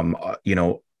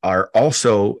 are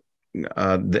also,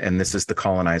 and this is the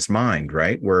colonized mind,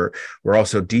 right? We're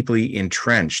also deeply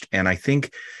entrenched. And I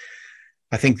think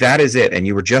that is it. And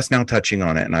you were just now touching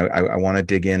on it. And I want to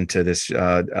dig into this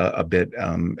a bit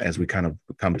as we kind of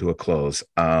come to a close.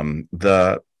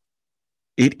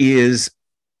 It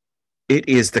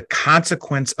is the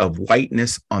consequence of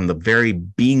whiteness on the very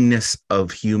beingness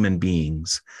of human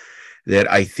beings that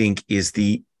I think is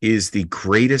the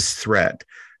greatest threat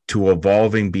to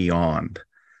evolving beyond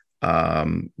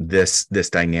this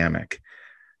dynamic.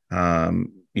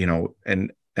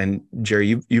 And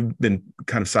Jerry, you've been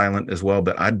kind of silent as well,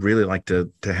 but I'd really like to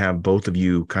have both of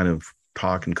you kind of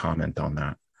talk and comment on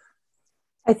that.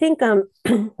 I think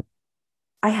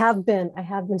I have been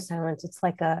silent. It's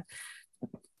like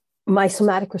my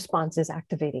somatic response is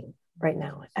activating right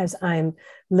now as I'm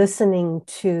listening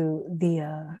to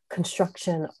the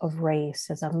construction of race,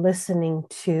 as I'm listening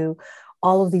to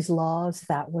all of these laws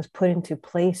that was put into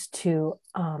place to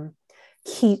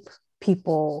keep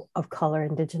people of color,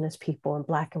 indigenous people, and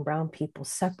Black and brown people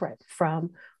separate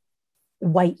from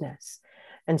whiteness.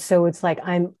 And so it's like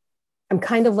I'm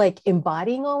kind of like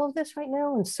embodying all of this right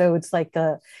now. And so it's like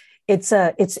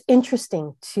it's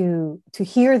interesting to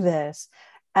hear this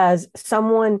as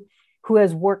someone who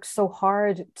has worked so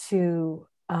hard to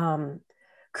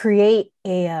create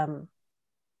a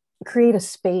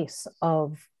space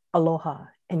of aloha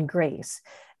and grace,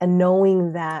 and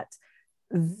knowing that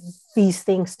these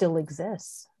things still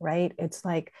exist, right? It's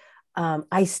like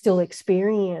I still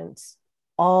experience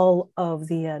all of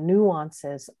the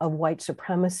nuances of white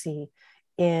supremacy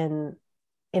in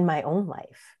my own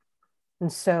life.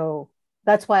 And so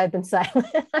that's why I've been silent.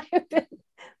 I've been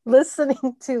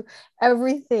listening to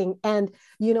everything. And,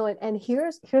 and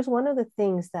here's one of the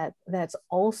things that's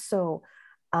also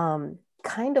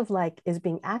kind of like is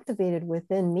being activated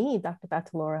within me, Dr.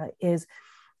 Battalora, is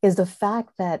the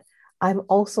fact that I'm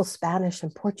also Spanish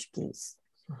and Portuguese.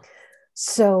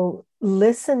 So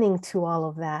listening to all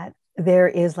of that, there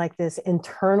is like this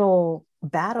internal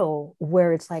battle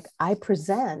where it's like I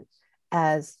present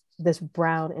as this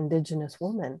brown indigenous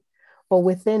woman, but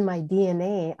within my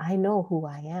DNA, I know who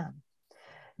I am.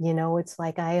 It's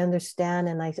like I understand,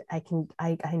 and I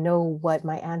know what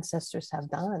my ancestors have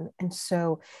done. And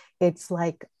so it's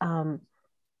like,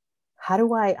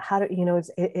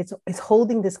 it's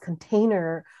holding this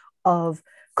container of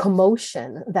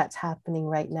commotion that's happening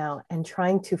right now, and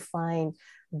trying to find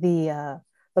the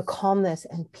calmness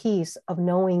and peace of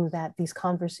knowing that these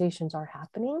conversations are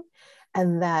happening,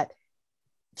 and that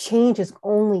change is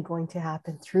only going to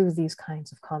happen through these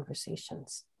kinds of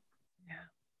conversations. Yeah.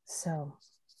 So,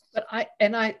 but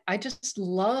I just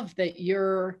love that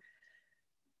you're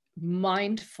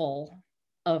mindful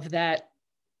of that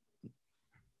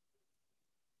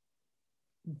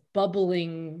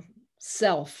bubbling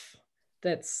self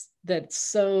that's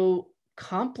so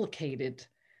complicated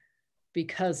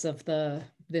because of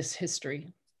this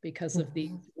history, because of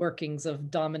the workings of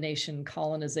domination,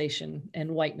 colonization, and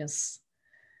whiteness.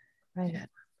 Right. Yeah.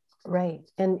 Right.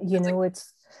 And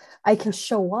I can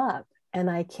show up and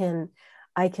I can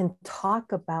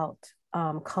talk about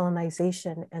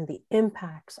colonization and the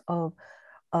impacts of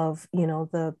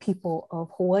the people of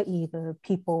Hawaii, the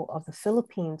people of the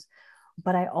Philippines,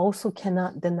 but I also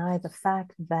cannot deny the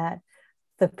fact that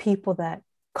the people that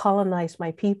colonized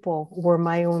my people were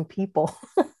my own people.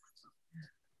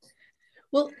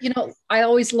 Well, I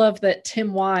always love that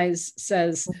Tim Wise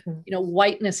says,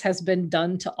 whiteness has been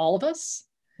done to all of us.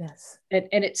 Yes. And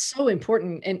it's so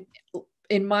important. And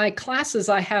in my classes,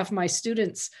 I have my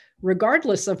students,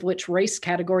 regardless of which race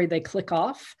category they click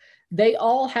off, they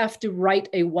all have to write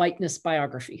a whiteness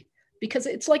biography, because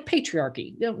it's like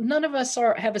patriarchy. None of us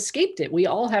have escaped it. We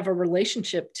all have a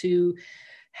relationship to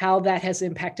how that has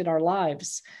impacted our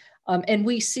lives. And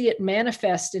we see it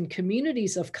manifest in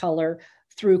communities of color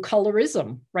through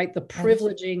colorism, right? The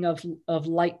privileging of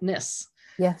lightness.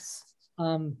 Yes.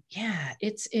 Yeah,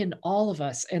 it's in all of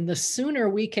us. And the sooner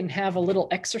we can have a little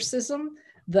exorcism,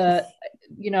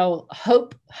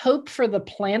 hope for the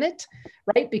planet,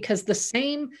 right? Because the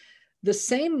same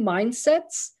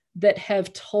mindsets that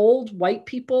have told white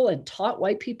people and taught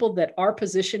white people that our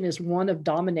position is one of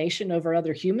domination over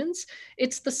other humans,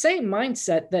 it's the same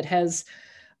mindset that has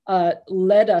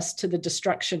led us to the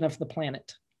destruction of the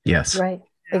planet. Yes. Right.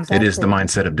 Exactly. It is the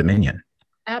mindset of dominion.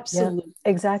 Absolutely.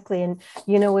 Yeah, exactly. And,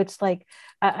 it's like,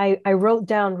 I wrote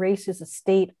down race is a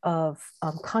state of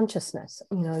consciousness,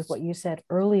 what you said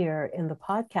earlier in the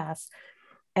podcast.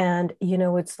 And,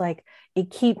 it's like,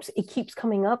 it keeps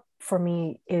coming up for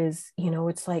me is,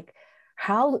 it's like,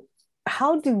 how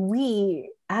do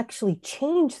we actually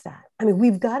change that? I mean,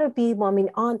 we've got to be,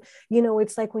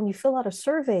 it's like when you fill out a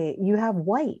survey, you have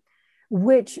white,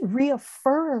 which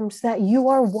reaffirms that you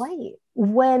are white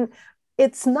when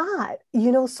it's not,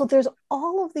 so there's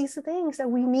all of these things that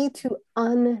we need to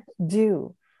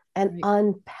undo and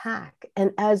unpack.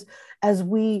 And as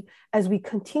we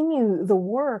continue the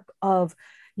work of,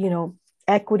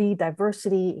 equity,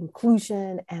 diversity,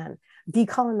 inclusion, and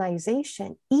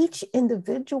decolonization, each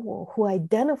individual who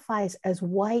identifies as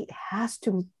white has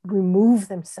to remove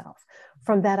themselves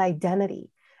from that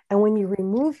identity. And when you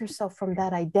remove yourself from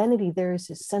that identity, there is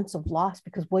this sense of loss,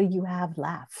 because what do you have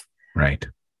left? Right.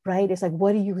 Right. It's like,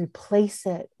 what do you replace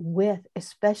it with?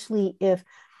 Especially if,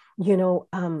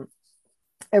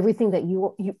 everything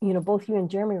that both you and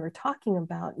Jeremy were talking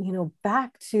about,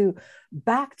 back to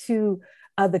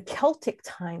the Celtic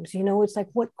times, it's like,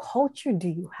 what culture do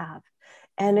you have?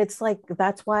 And it's like,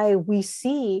 that's why we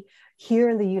see here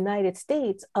in the United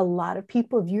States, a lot of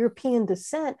people of European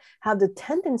descent have the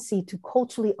tendency to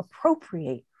culturally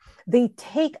appropriate. They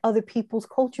take other people's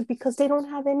culture because they don't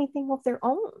have anything of their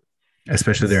own.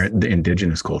 Especially the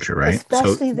indigenous culture, right?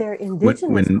 Especially their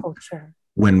indigenous culture.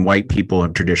 When white people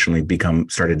have traditionally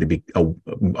started to be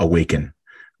awaken,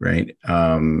 right?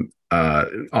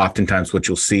 Oftentimes what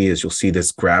you'll see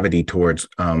this gravity towards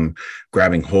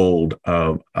grabbing hold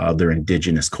of their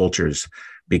indigenous cultures,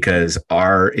 because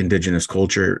our indigenous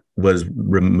culture was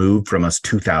removed from us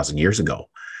 2,000 years ago.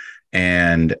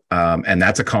 And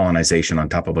that's a colonization on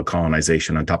top of a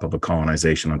colonization on top of a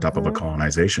colonization on top of a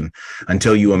colonization,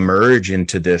 until you emerge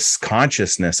into this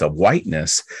consciousness of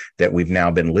whiteness that we've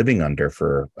now been living under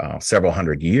for several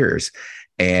hundred years.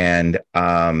 And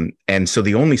so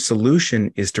the only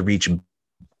solution is to reach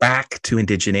back to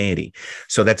indigeneity.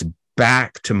 So that's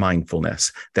back to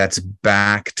mindfulness. That's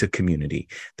back to community.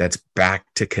 That's back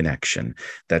to connection.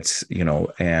 That's,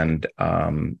 and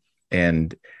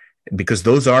because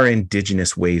those are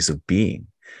indigenous ways of being,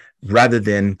 rather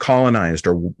than colonized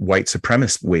or white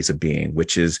supremacist ways of being,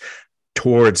 which is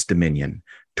towards dominion,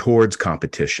 towards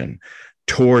competition,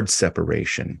 towards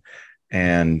separation.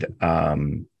 And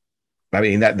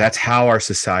that's how our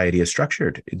society is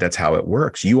structured. That's how it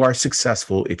works. You are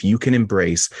successful if you can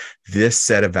embrace this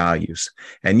set of values.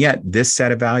 And yet this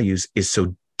set of values is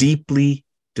so deeply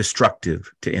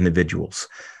destructive to individuals.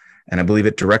 And I believe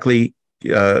it directly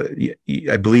relates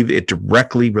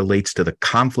to the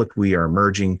conflict we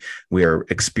are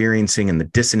experiencing, and the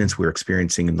dissonance we're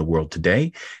experiencing in the world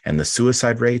today, and the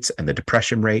suicide rates and the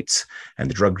depression rates and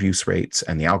the drug use rates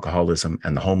and the alcoholism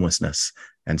and the homelessness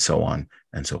and so on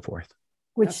and so forth.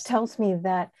 Which tells me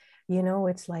that,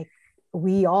 it's like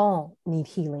we all need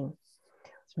healing.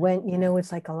 When,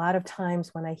 it's like a lot of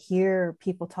times when I hear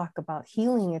people talk about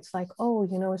healing, it's like, oh,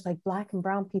 it's like Black and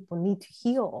brown people need to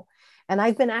heal. And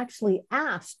I've been actually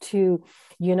asked to,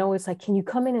 it's like, can you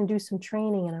come in and do some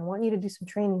training? And I want you to do some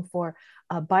training for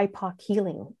BIPOC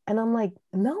healing. And I'm like,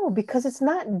 no, because it's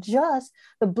not just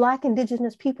the Black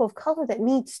indigenous people of color that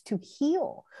needs to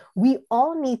heal. We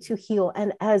all need to heal.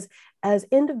 And as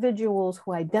individuals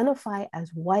who identify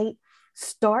as white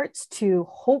starts to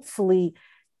hopefully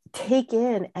take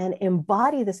in and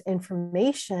embody this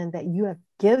information that you have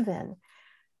given,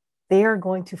 they are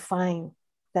going to find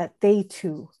that they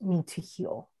too need to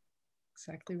heal.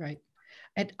 Exactly right.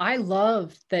 And I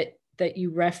love that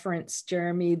you reference,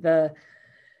 Jeremy,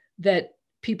 that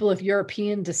people of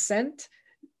European descent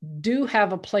do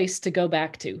have a place to go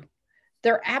back to.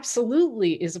 There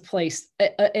absolutely is a place,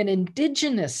 an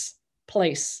indigenous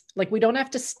place. Like we don't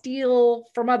have to steal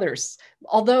from others.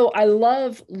 Although I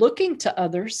love looking to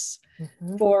others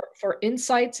for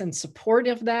insights and support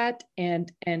of that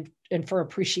and for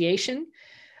appreciation.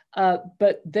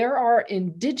 But there are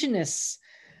indigenous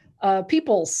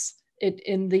peoples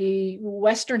in the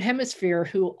Western Hemisphere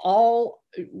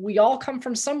we all come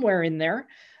from somewhere in there,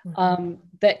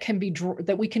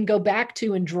 that we can go back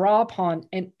to and draw upon.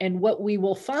 And what we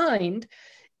will find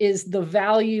is the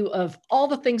value of all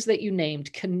the things that you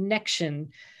named: connection,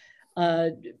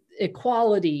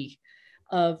 equality,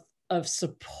 of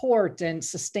support and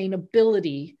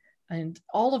sustainability, and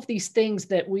all of these things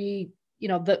that we,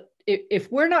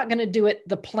 if we're not going to do it,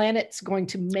 the planet's going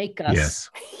to make us.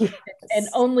 Yes. And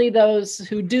only those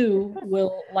who do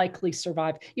will likely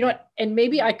survive. You know what? And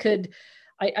maybe I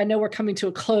know we're coming to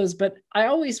a close, but I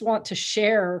always want to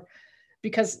share,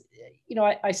 because,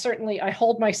 I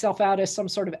hold myself out as some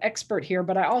sort of expert here,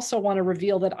 but I also want to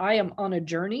reveal that I am on a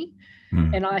journey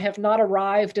and I have not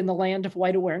arrived in the land of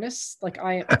white awareness. Like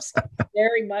I am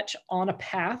very much on a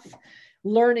path,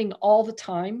 learning all the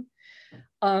time.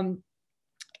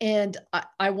 And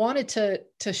I wanted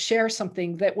to share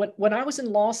something that when I was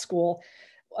in law school,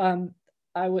 I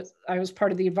was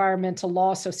part of the Environmental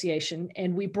Law Association,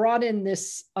 and we brought in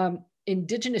this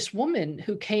indigenous woman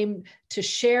who came to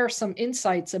share some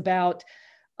insights about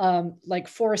like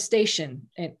forestation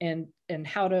and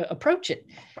how to approach it.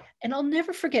 And I'll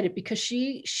never forget it, because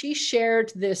she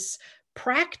shared this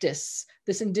practice,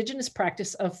 this indigenous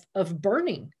practice of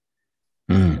burning.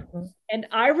 And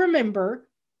I remember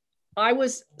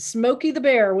Smokey the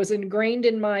Bear was ingrained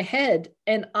in my head,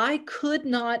 and I could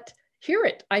not hear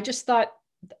it. I just thought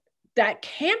that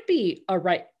can't be a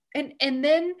right. And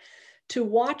then to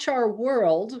watch our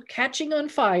world catching on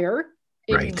fire,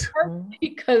 in part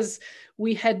because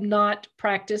we had not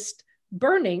practiced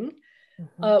burning,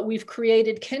 we've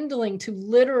created kindling to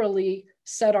literally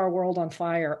set our world on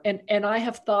fire. And I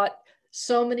have thought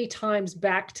so many times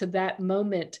back to that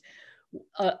moment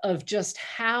of just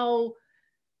how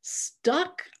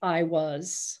stuck I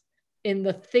was in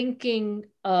the thinking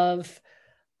of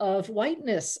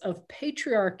whiteness, of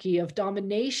patriarchy, of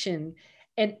domination,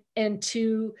 and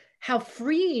to how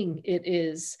freeing it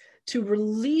is to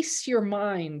release your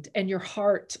mind and your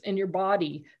heart and your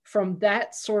body from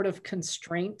that sort of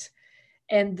constraint,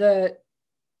 and the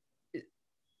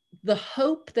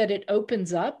hope that it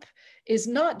opens up is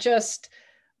not just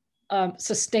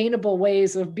sustainable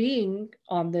ways of being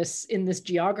in this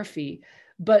geography,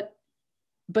 but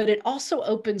it also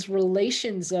opens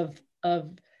relations of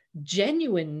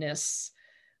genuineness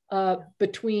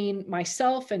between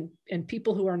myself and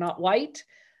people who are not white,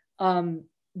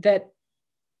 that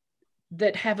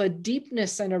have a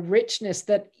deepness and a richness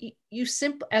that you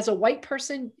as a white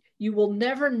person, you will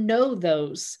never know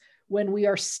those when we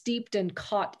are steeped and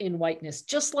caught in whiteness.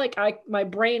 Just like my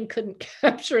brain couldn't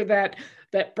capture that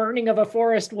burning of a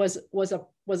forest was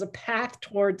a path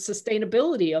towards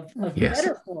sustainability of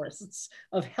better forests,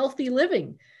 of healthy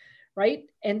living, right?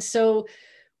 And so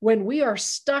when we are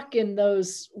stuck in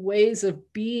those ways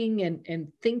of being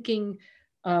and thinking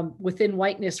within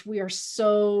whiteness, we are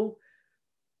so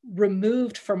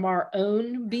removed from our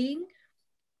own being,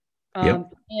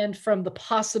 and from the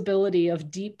possibility of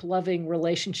deep, loving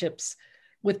relationships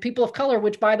with people of color,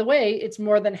 which, by the way, it's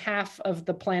more than half of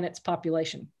the planet's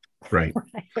population. Right.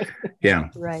 Yeah.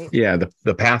 Right. Yeah.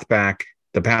 The path back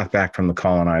from the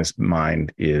colonized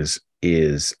mind is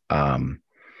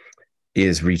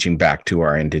reaching back to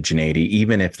our indigeneity,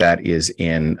 even if that is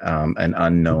in an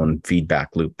unknown feedback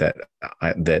loop that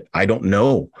I don't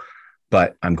know,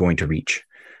 but I'm going to reach.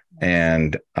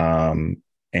 And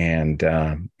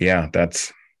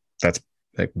that's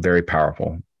like very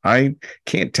powerful. I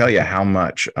can't tell you how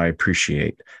much I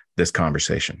appreciate this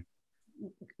conversation.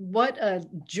 What a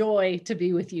joy to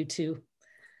be with you two.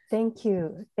 Thank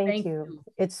you. Thank you.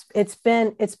 It's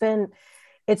been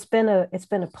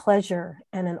a pleasure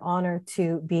and an honor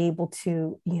to be able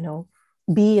to,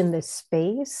 be in this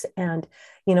space. And,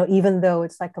 even though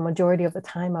it's like a majority of the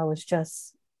time I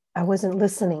wasn't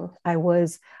listening. I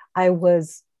was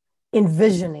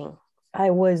envisioning,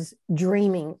 I was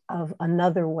dreaming of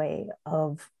another way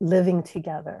of living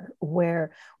together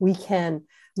where we can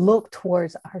look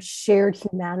towards our shared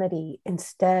humanity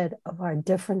instead of our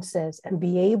differences, and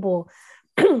be able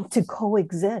to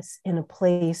coexist in a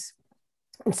place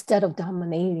instead of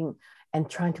dominating and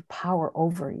trying to power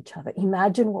over each other.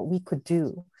 Imagine what we could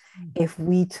do if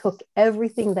we took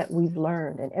everything that we've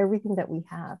learned and everything that we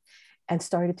have and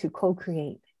started to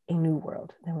co-create a new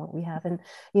world than what we have. And,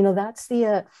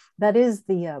 that is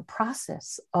the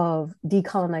process of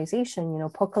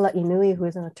decolonization. Pokala Inui, who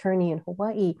is an attorney in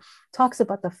Hawaii, talks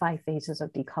about the 5 phases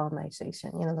of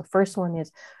decolonization. The first one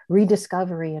is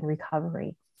rediscovery and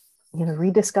recovery.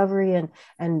 Rediscovery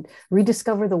and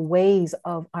rediscover the ways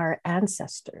of our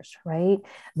ancestors, right?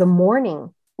 The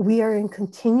mourning, we are in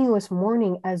continuous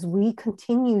mourning as we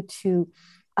continue to,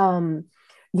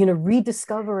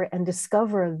 rediscover and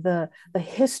discover the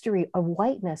history of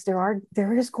whiteness.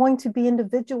 There is going to be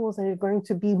individuals that are going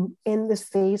to be in this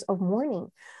phase of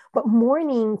mourning, but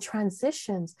mourning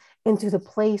transitions into the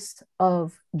place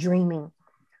of dreaming,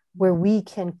 where we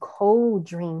can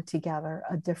co-dream together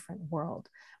a different world.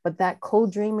 But that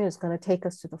co-dreaming is going to take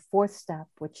us to the 4th step,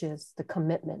 which is the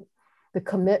commitment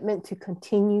to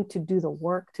continue to do the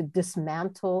work, to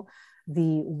dismantle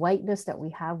the whiteness that we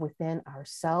have within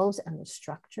ourselves and the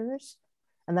structures.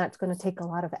 And that's going to take a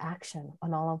lot of action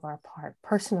on all of our part,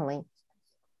 personally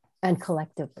and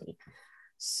collectively.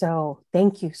 So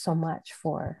thank you so much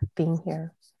for being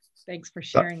here. Thanks for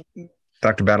sharing.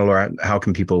 Dr. Battalora, how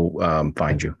can people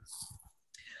find you?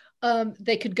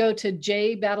 They could go to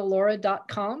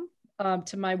jbattalora.com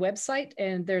to my website,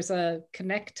 and there's a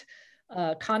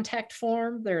contact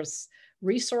form. There's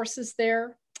resources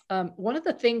there. One of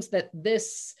the things that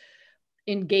this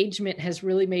engagement has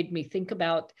really made me think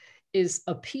about is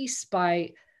a piece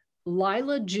by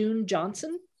Lila June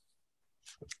Johnson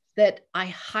that I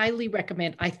highly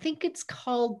recommend. I think it's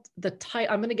called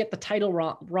I'm going to get the title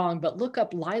wrong, but look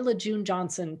up Lila June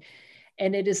Johnson,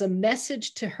 and it is a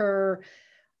message to her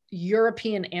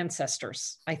European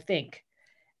ancestors, I think.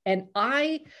 And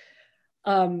I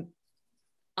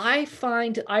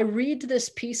read this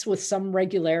piece with some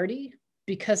regularity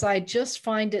because I just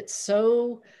find it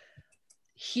so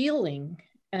healing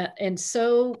and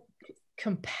so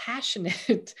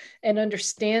compassionate and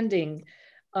understanding.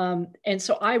 And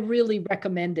so I really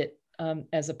recommend it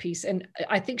as a piece. And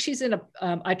I think she's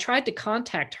I tried to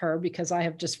contact her because I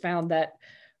have just found that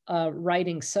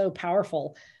writing so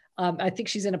powerful. I think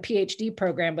she's in a PhD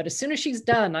program, but as soon as she's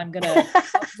done, I'm going to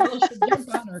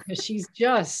jump on her because she's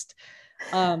just,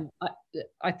 I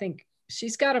think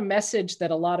she's got a message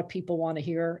that a lot of people want to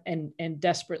hear and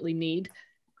desperately need.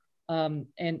 And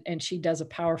she does a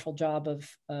powerful job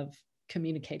of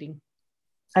communicating.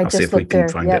 I just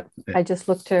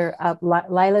looked her up.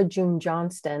 Lila June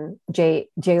Johnston, Johnston.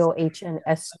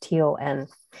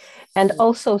 And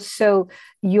also, so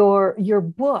your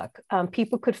book,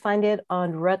 people could find it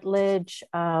on Routledge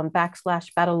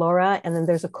 /Battalora, and then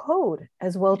there's a code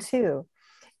as well too.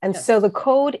 And so the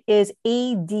code is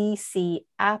ADC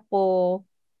Apple.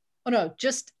 Oh no,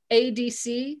 just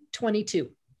ADC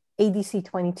 22. ADC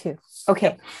 22. Okay,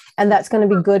 yep. And that's going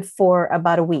to be good for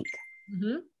about a week.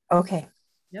 Mm-hmm. Okay,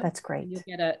 yep. That's great. You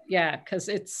get because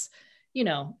it's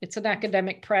it's an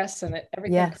academic press and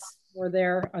everything we're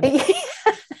there.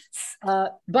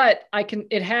 But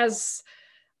it has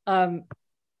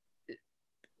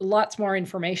lots more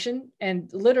information,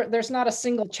 and there's not a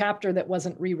single chapter that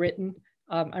wasn't rewritten.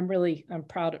 I'm very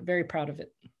proud of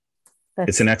it.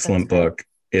 It's an excellent book.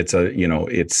 It's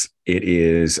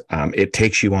it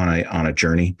takes you on a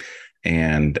journey,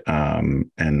 and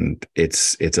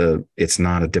it's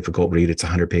not a difficult read. It's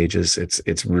 100 pages.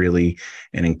 It's really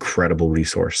an incredible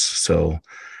resource. So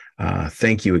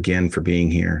thank you again for being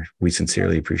here. We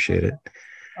sincerely appreciate it.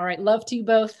 All right. Love to you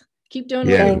both. Keep doing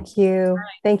it. Thank you. Right.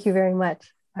 Thank you very much.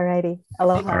 All righty.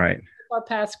 Aloha. All right. Our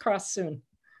paths cross soon.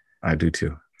 I do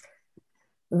too.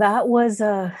 It was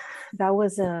a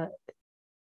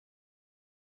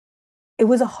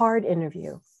hard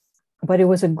interview, but it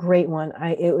was a great one.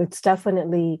 It's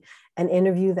definitely an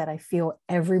interview that I feel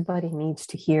everybody needs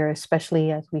to hear,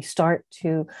 especially as we start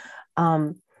to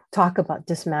talk about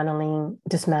dismantling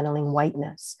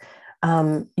whiteness.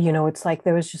 It's like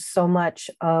there was just so much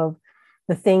of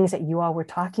the things that you all were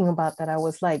talking about that I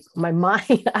was like, my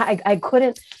mind,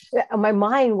 my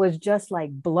mind was just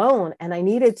like blown, and I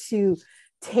needed to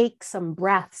take some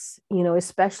breaths,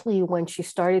 especially when she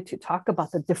started to talk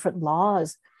about the different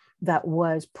laws that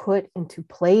was put into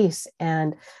place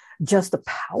and just the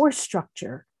power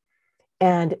structure.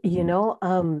 And, I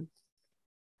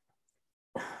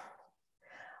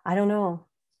don't know,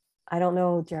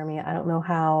 Jeremy. I don't know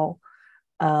how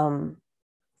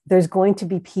there's going to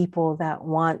be people that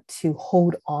want to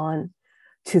hold on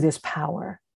to this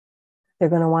power. They're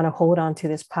going to want to hold on to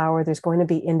this power. There's going to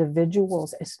be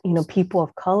individuals, people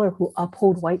of color who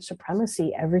uphold white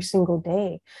supremacy every single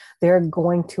day. They're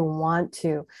going to want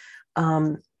to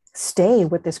stay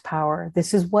with this power.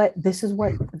 This is what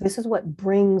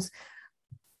brings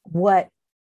what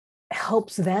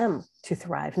helps them to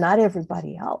thrive, not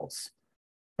everybody else,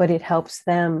 but it helps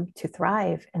them to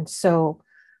thrive. And so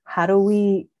how do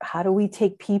we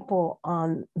take people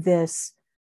on this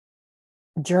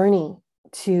journey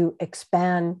to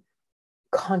expand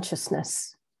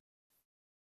consciousness?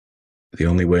 The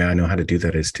only way I know how to do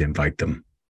that is to invite them.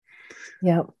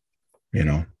 Yep. You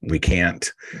know, we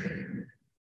can't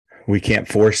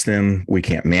force them. We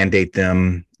can't mandate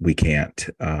them. We can't,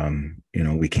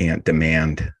 we can't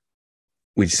demand.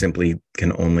 We simply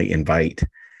can only invite.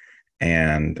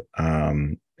 And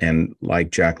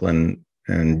like Jacqueline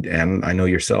and I know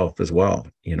yourself as well,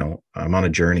 I'm on a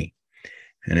journey,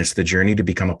 and it's the journey to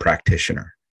become a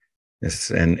practitioner.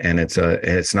 It's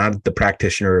not the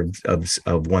practitioner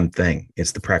of one thing.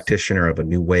 It's the practitioner of a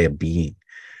new way of being.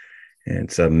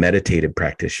 It's a meditative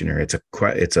practitioner. It's a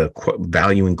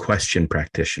valuing question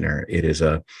practitioner. It is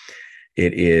a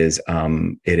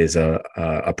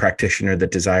practitioner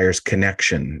that desires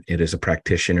connection. It is a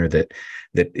practitioner that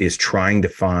is trying to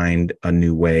find a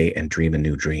new way and dream a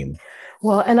new dream.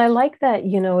 Well, and I like that,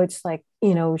 it's like,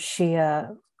 she,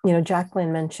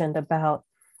 Jacqueline mentioned about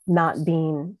not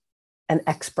being an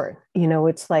expert.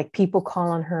 It's like people call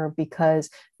on her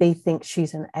because they think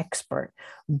she's an expert,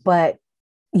 but,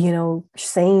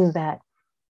 saying that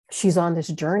she's on this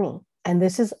journey, and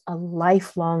this is a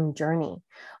lifelong journey.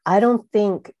 I don't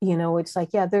think, it's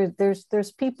like, yeah,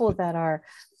 there's people that are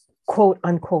quote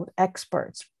unquote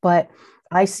experts, but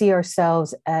I see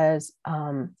ourselves as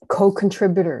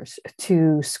co-contributors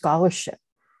to scholarship,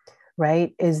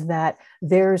 right? Is that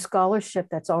there's scholarship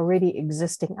that's already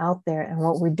existing out there. And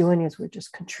what we're doing is we're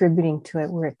just contributing to it.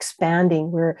 We're expanding,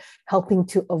 we're helping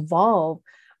to evolve,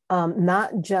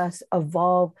 not just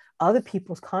evolve other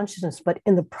people's consciousness, but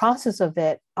in the process of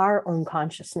it, our own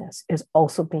consciousness is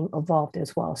also being evolved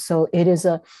as well. So it's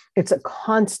a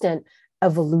constant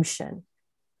evolution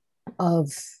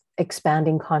of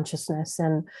expanding consciousness.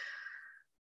 And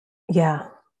yeah,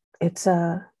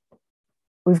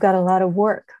 we've got a lot of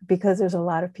work, because there's a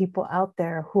lot of people out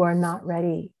there who are not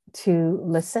ready to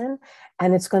listen,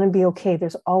 and it's going to be okay.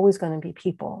 There's always going to be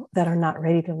people that are not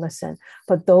ready to listen,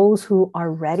 but those who are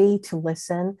ready to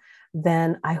listen,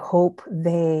 then I hope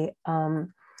they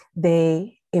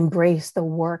embrace the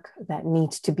work that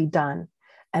needs to be done,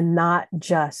 and not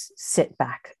just sit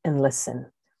back and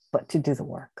listen, but to do the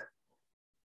work.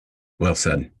 Well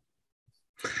said.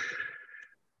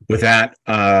 With that,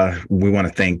 we want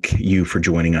to thank you for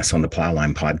joining us on the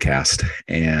Plowline podcast.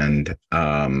 And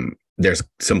there's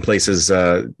some places,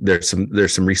 there's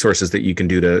some resources that you can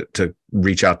do to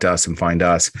reach out to us and find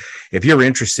us. If you're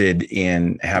interested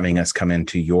in having us come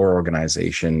into your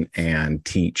organization and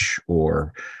teach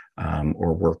or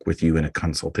work with you in a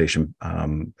consultation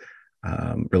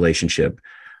relationship,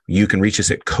 you can reach us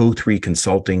at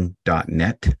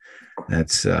co3consulting.net.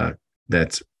 That's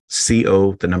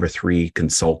CO3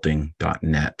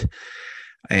 consulting.net.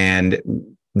 And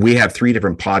we have 3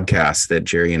 different podcasts that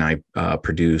Jerry and I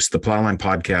produce. The Plowline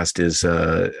podcast is,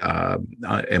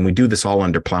 and we do this all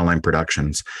under Plowline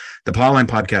Productions. The Plowline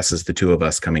podcast is the 2 of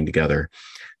us coming together.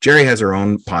 Jerry has her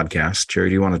own podcast. Jerry,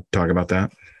 do you want to talk about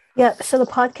that? Yeah. So the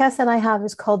podcast that I have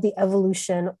is called The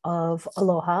Evolution of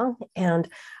Aloha. And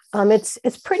it's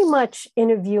pretty much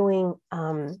interviewing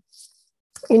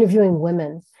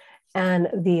women, and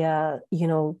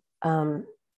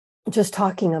just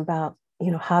talking about,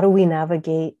 how do we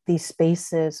navigate these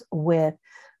spaces with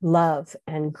love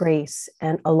and grace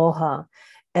and aloha,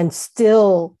 and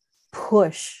still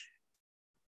push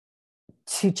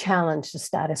to challenge the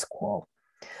status quo,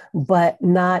 but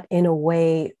not in a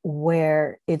way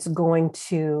where it's going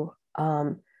to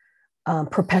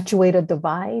perpetuate a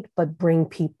divide, but bring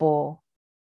people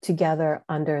together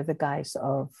under the guise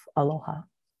of aloha.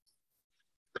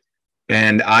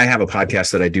 And I have a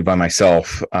podcast that I do by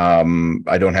myself. I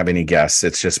don't have any guests.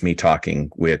 It's just me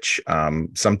talking, which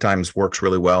sometimes works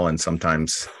really well, and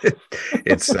sometimes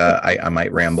it's I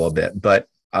might ramble a bit. But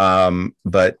I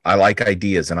like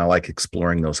ideas, and I like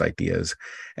exploring those ideas.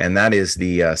 And that is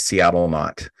the Seattle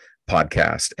Knot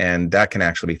podcast, and that can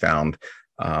actually be found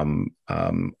on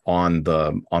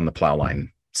the Plowline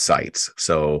sites.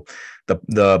 So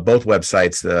the both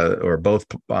websites, both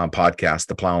podcasts,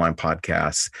 the Plowline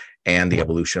podcasts and the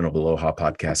Evolution of Aloha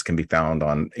podcast, can be found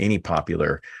on any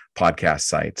popular podcast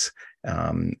sites.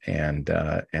 And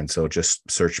so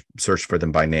just search for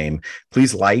them by name.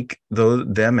 Please like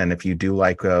them. And if you do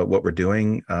like what we're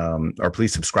doing, or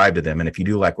please subscribe to them. And if you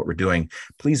do like what we're doing,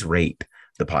 please rate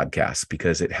the podcast,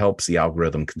 because it helps the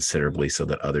algorithm considerably so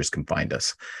that others can find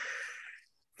us.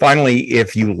 Finally,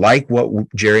 if you like what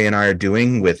Jerry and I are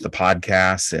doing with the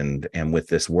podcasts and with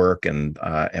this work and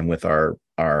with our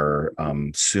our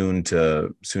soon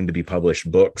to be published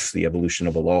books, The Evolution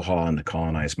of Aloha and the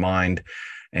Colonized Mind,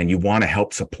 and you want to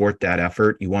help support that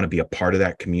effort, you want to be a part of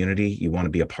that community, you want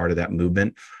to be a part of that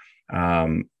movement,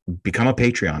 become a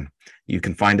Patreon. You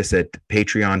can find us at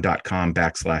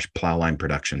patreon.com/Plowline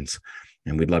Productions,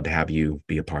 and we'd love to have you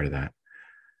be a part of that.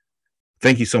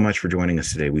 Thank you so much for joining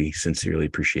us today. We sincerely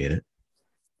appreciate it.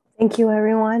 Thank you,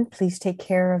 everyone. Please take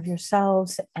care of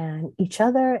yourselves and each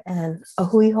other, and a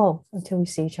hui hou until we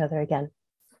see each other again.